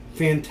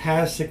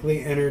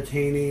fantastically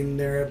entertaining.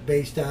 They're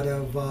based out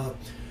of,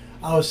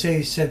 I would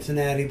say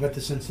Cincinnati, but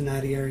the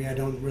Cincinnati area. I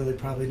don't really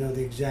probably know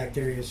the exact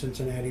area of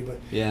Cincinnati, but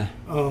yeah.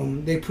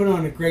 They put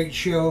on a great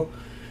show.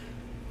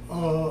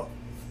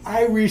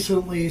 I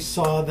recently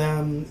saw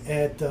them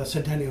at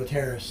Centennial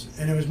Terrace,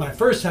 and it was my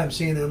first time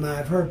seeing them.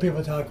 I've heard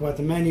people talk about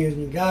the Menus,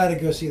 and you got to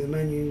go see the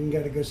Menus, you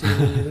got to go see the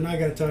Menus, and I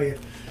got to tell you,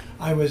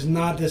 I was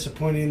not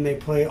disappointed. They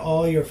play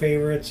all your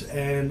favorites,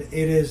 and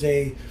it is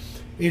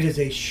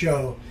a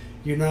show.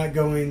 You're not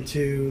going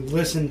to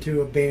listen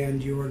to a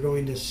band. You are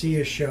going to see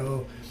a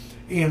show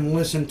and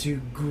listen to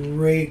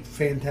great,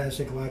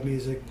 fantastic live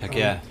music. Heck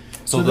yeah.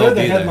 So they're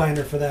the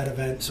headliner for that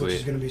event, Sweet. which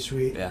is going to be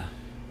sweet. Yeah.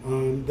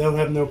 They'll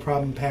have no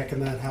problem packing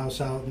that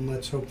house out, and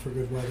let's hope for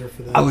good weather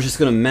for that. I was just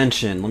going to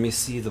mention, let me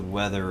see the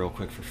weather real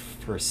quick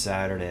for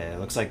Saturday. It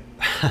looks like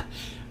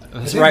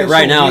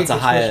right now it's a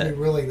high. Supposed to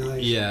be really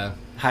nice. Yeah.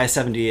 High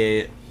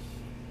 78,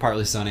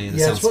 partly sunny.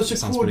 Yeah, it's supposed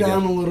to cool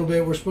down a little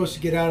bit. We're supposed to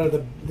get out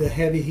of the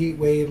heavy heat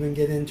wave and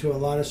get into a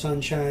lot of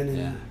sunshine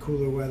and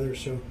cooler weather.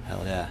 So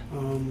hell yeah.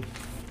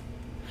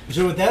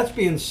 So with that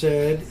being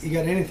said, you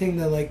got anything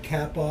to like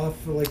cap off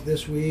for like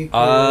this week?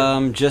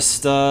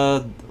 Just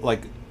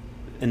like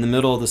in the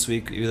middle of this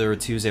week, either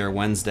Tuesday or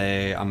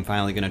Wednesday, I'm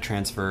finally going to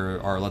transfer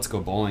our Let's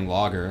Go Bowling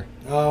logger.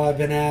 Oh, I've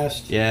been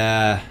asked.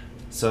 Yeah.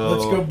 So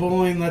let's go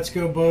bowling, let's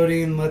go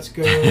boating, let's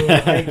go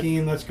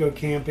hiking, let's go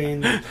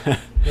camping,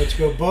 let's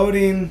go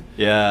boating.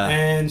 Yeah.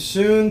 And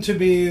soon to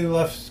be,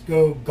 let's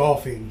go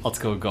golfing. Let's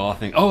go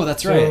golfing. Oh,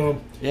 that's right.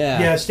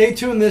 Yeah. Yeah, stay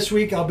tuned this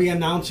week. I'll be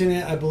announcing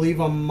it, I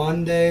believe, on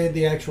Monday.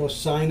 The actual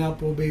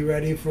sign-up will be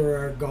ready for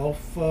our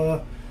golf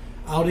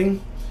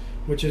outing,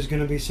 which is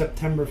going to be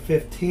September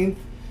 15th.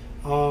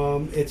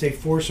 It's a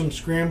foursome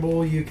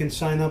scramble. You can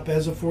sign up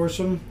as a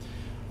foursome.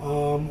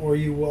 Or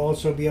you will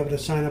also be able to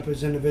sign up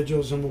as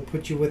individuals, and we'll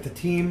put you with the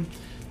team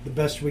the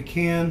best we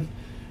can.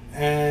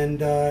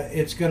 And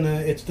it's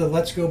the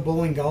Let's Go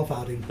Bowling golf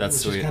outing, which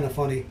is kind of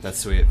funny. That's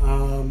sweet.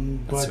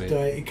 But sweet.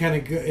 It kind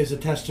of is a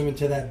testament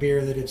to that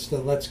beer that it's the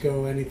Let's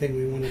Go anything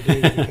we want to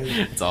do. Because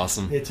it's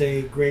awesome. It's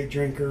a great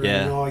drinker,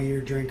 an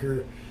all-year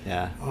drinker.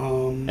 Yeah.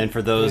 And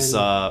for those,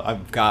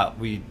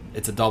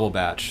 it's a double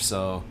batch,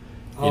 so.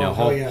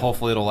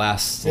 Hopefully it'll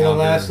last. It'll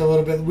last a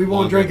little bit. We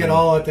won't drink it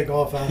all at the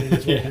golf outing.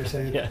 Is what you're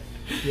saying.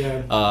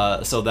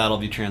 Yeah. So that'll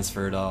be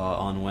transferred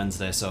on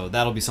Wednesday. So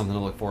that'll be something to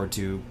look forward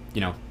to.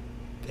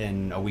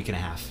 In a week and a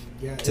half.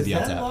 Yeah. To be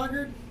on tap. Is that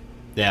lagered?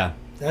 Yeah.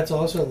 That's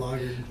also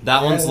lagered.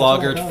 That one's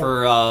lagered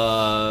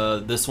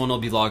for. This one will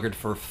be lagered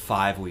for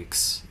 5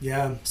 weeks.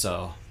 Yeah.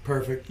 So.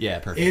 Perfect. Yeah,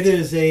 perfect. It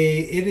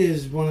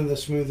is one of the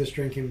smoothest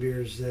drinking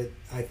beers that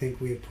I think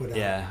we have put out.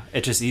 Yeah,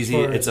 it's just easy.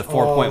 It's a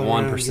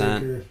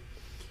 4.1%.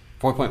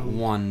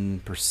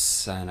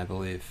 4.1%, I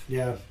believe.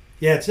 Yeah.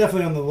 Yeah, it's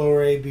definitely on the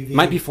lower ABV.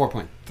 Might be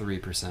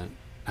 4.3%.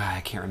 I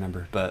can't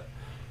remember, but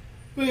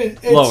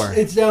lower.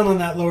 It's down on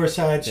that lower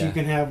side, so you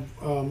can have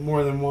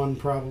more than one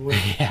probably.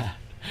 Yeah.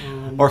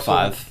 Or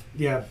 5.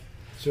 Yeah.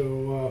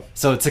 So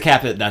to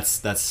cap it,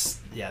 that's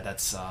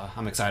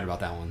I'm excited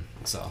about that one.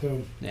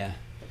 So yeah.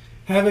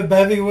 have a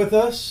bevy with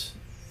us,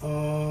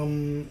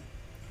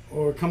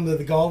 or come to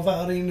the golf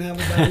outing and have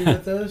a bevy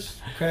with us,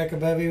 crack a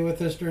bevy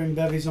with us during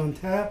Bevies on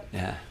Tap.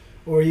 Yeah.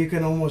 Or you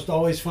can almost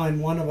always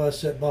find one of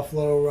us at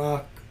Buffalo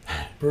Rock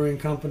Brewing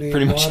Company.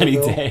 Pretty much any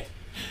day.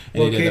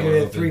 Located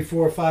at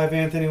 345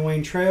 Anthony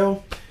Wayne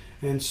Trail,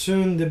 and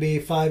soon to be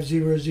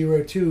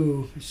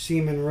 5002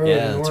 Seaman Road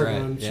in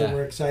Oregon. Right. So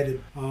we're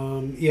excited.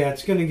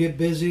 It's going to get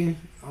busy,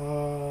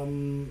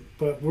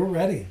 but we're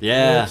ready.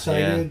 Yeah, we're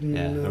excited. Yeah,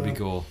 and, that'll be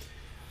cool.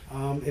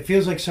 It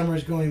feels like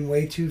summer's going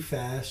way too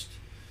fast.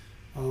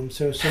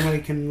 So somebody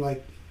can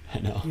I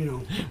know. You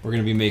know, We're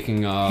gonna be making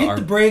hit our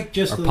the brake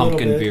just our a little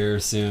pumpkin bit. beer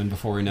soon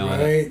before we know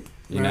it.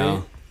 You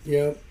know.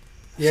 Yep.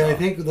 Yeah, So. I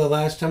think the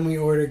last time we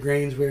ordered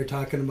grains, we were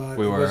talking about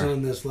We it were. wasn't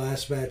on this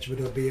last batch, but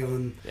it'll be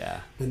on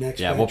the next.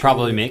 Yeah, batch. we'll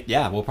probably make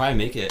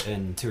it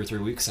in 2 or 3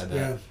 weeks, I bet.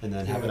 Yeah. And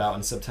then have it out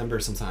in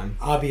September sometime.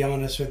 I'll be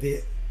honest with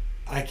you,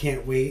 I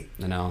can't wait.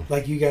 I know.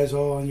 Like you guys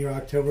all on your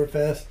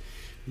Oktoberfest.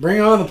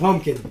 Bring on the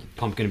pumpkin.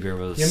 Pumpkin beer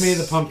was. Give me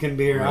the pumpkin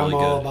beer. really I'm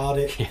all good. about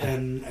it. Yeah.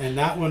 And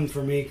that one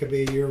for me could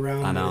be year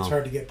round. I know. But it's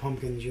hard to get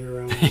pumpkins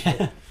year round.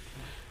 So.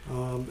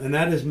 And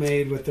that is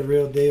made with the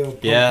real deal.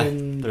 Pumpkin, Yeah,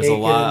 there's bacon a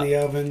lot. in the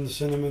oven,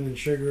 cinnamon and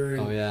sugar,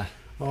 and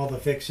all the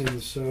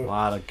fixings. So A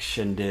lot of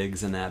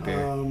shindigs in that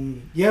beer.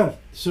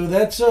 So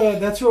that's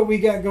what we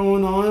got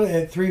going on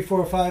at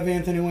 345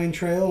 Anthony Wayne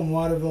Trail in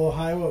Waterville,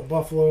 Ohio at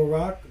Buffalo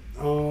Rock.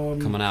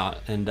 Coming out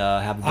and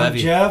have a I'm bevy.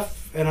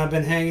 Geoff, and I've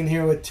been hanging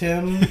here with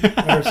Tim.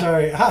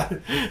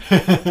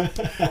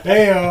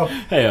 Heyo.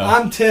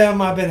 I'm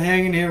Tim. I've been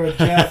hanging here with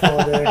Geoff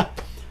all day.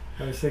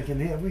 I was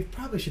thinking, we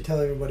probably should tell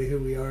everybody who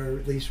we are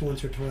at least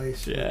once or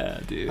twice. Yeah,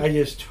 dude. I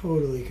just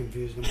totally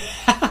confused them.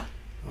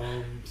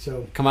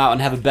 So come out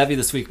and have a bevy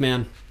this week,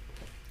 man.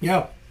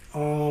 Yeah.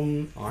 All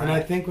right. And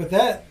I think with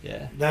that,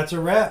 that's a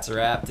wrap. It's a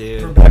wrap,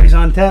 dude. For Bevies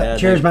on Tap. Yeah,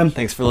 Cheers, man.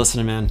 Thanks for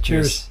listening, man.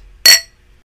 Cheers.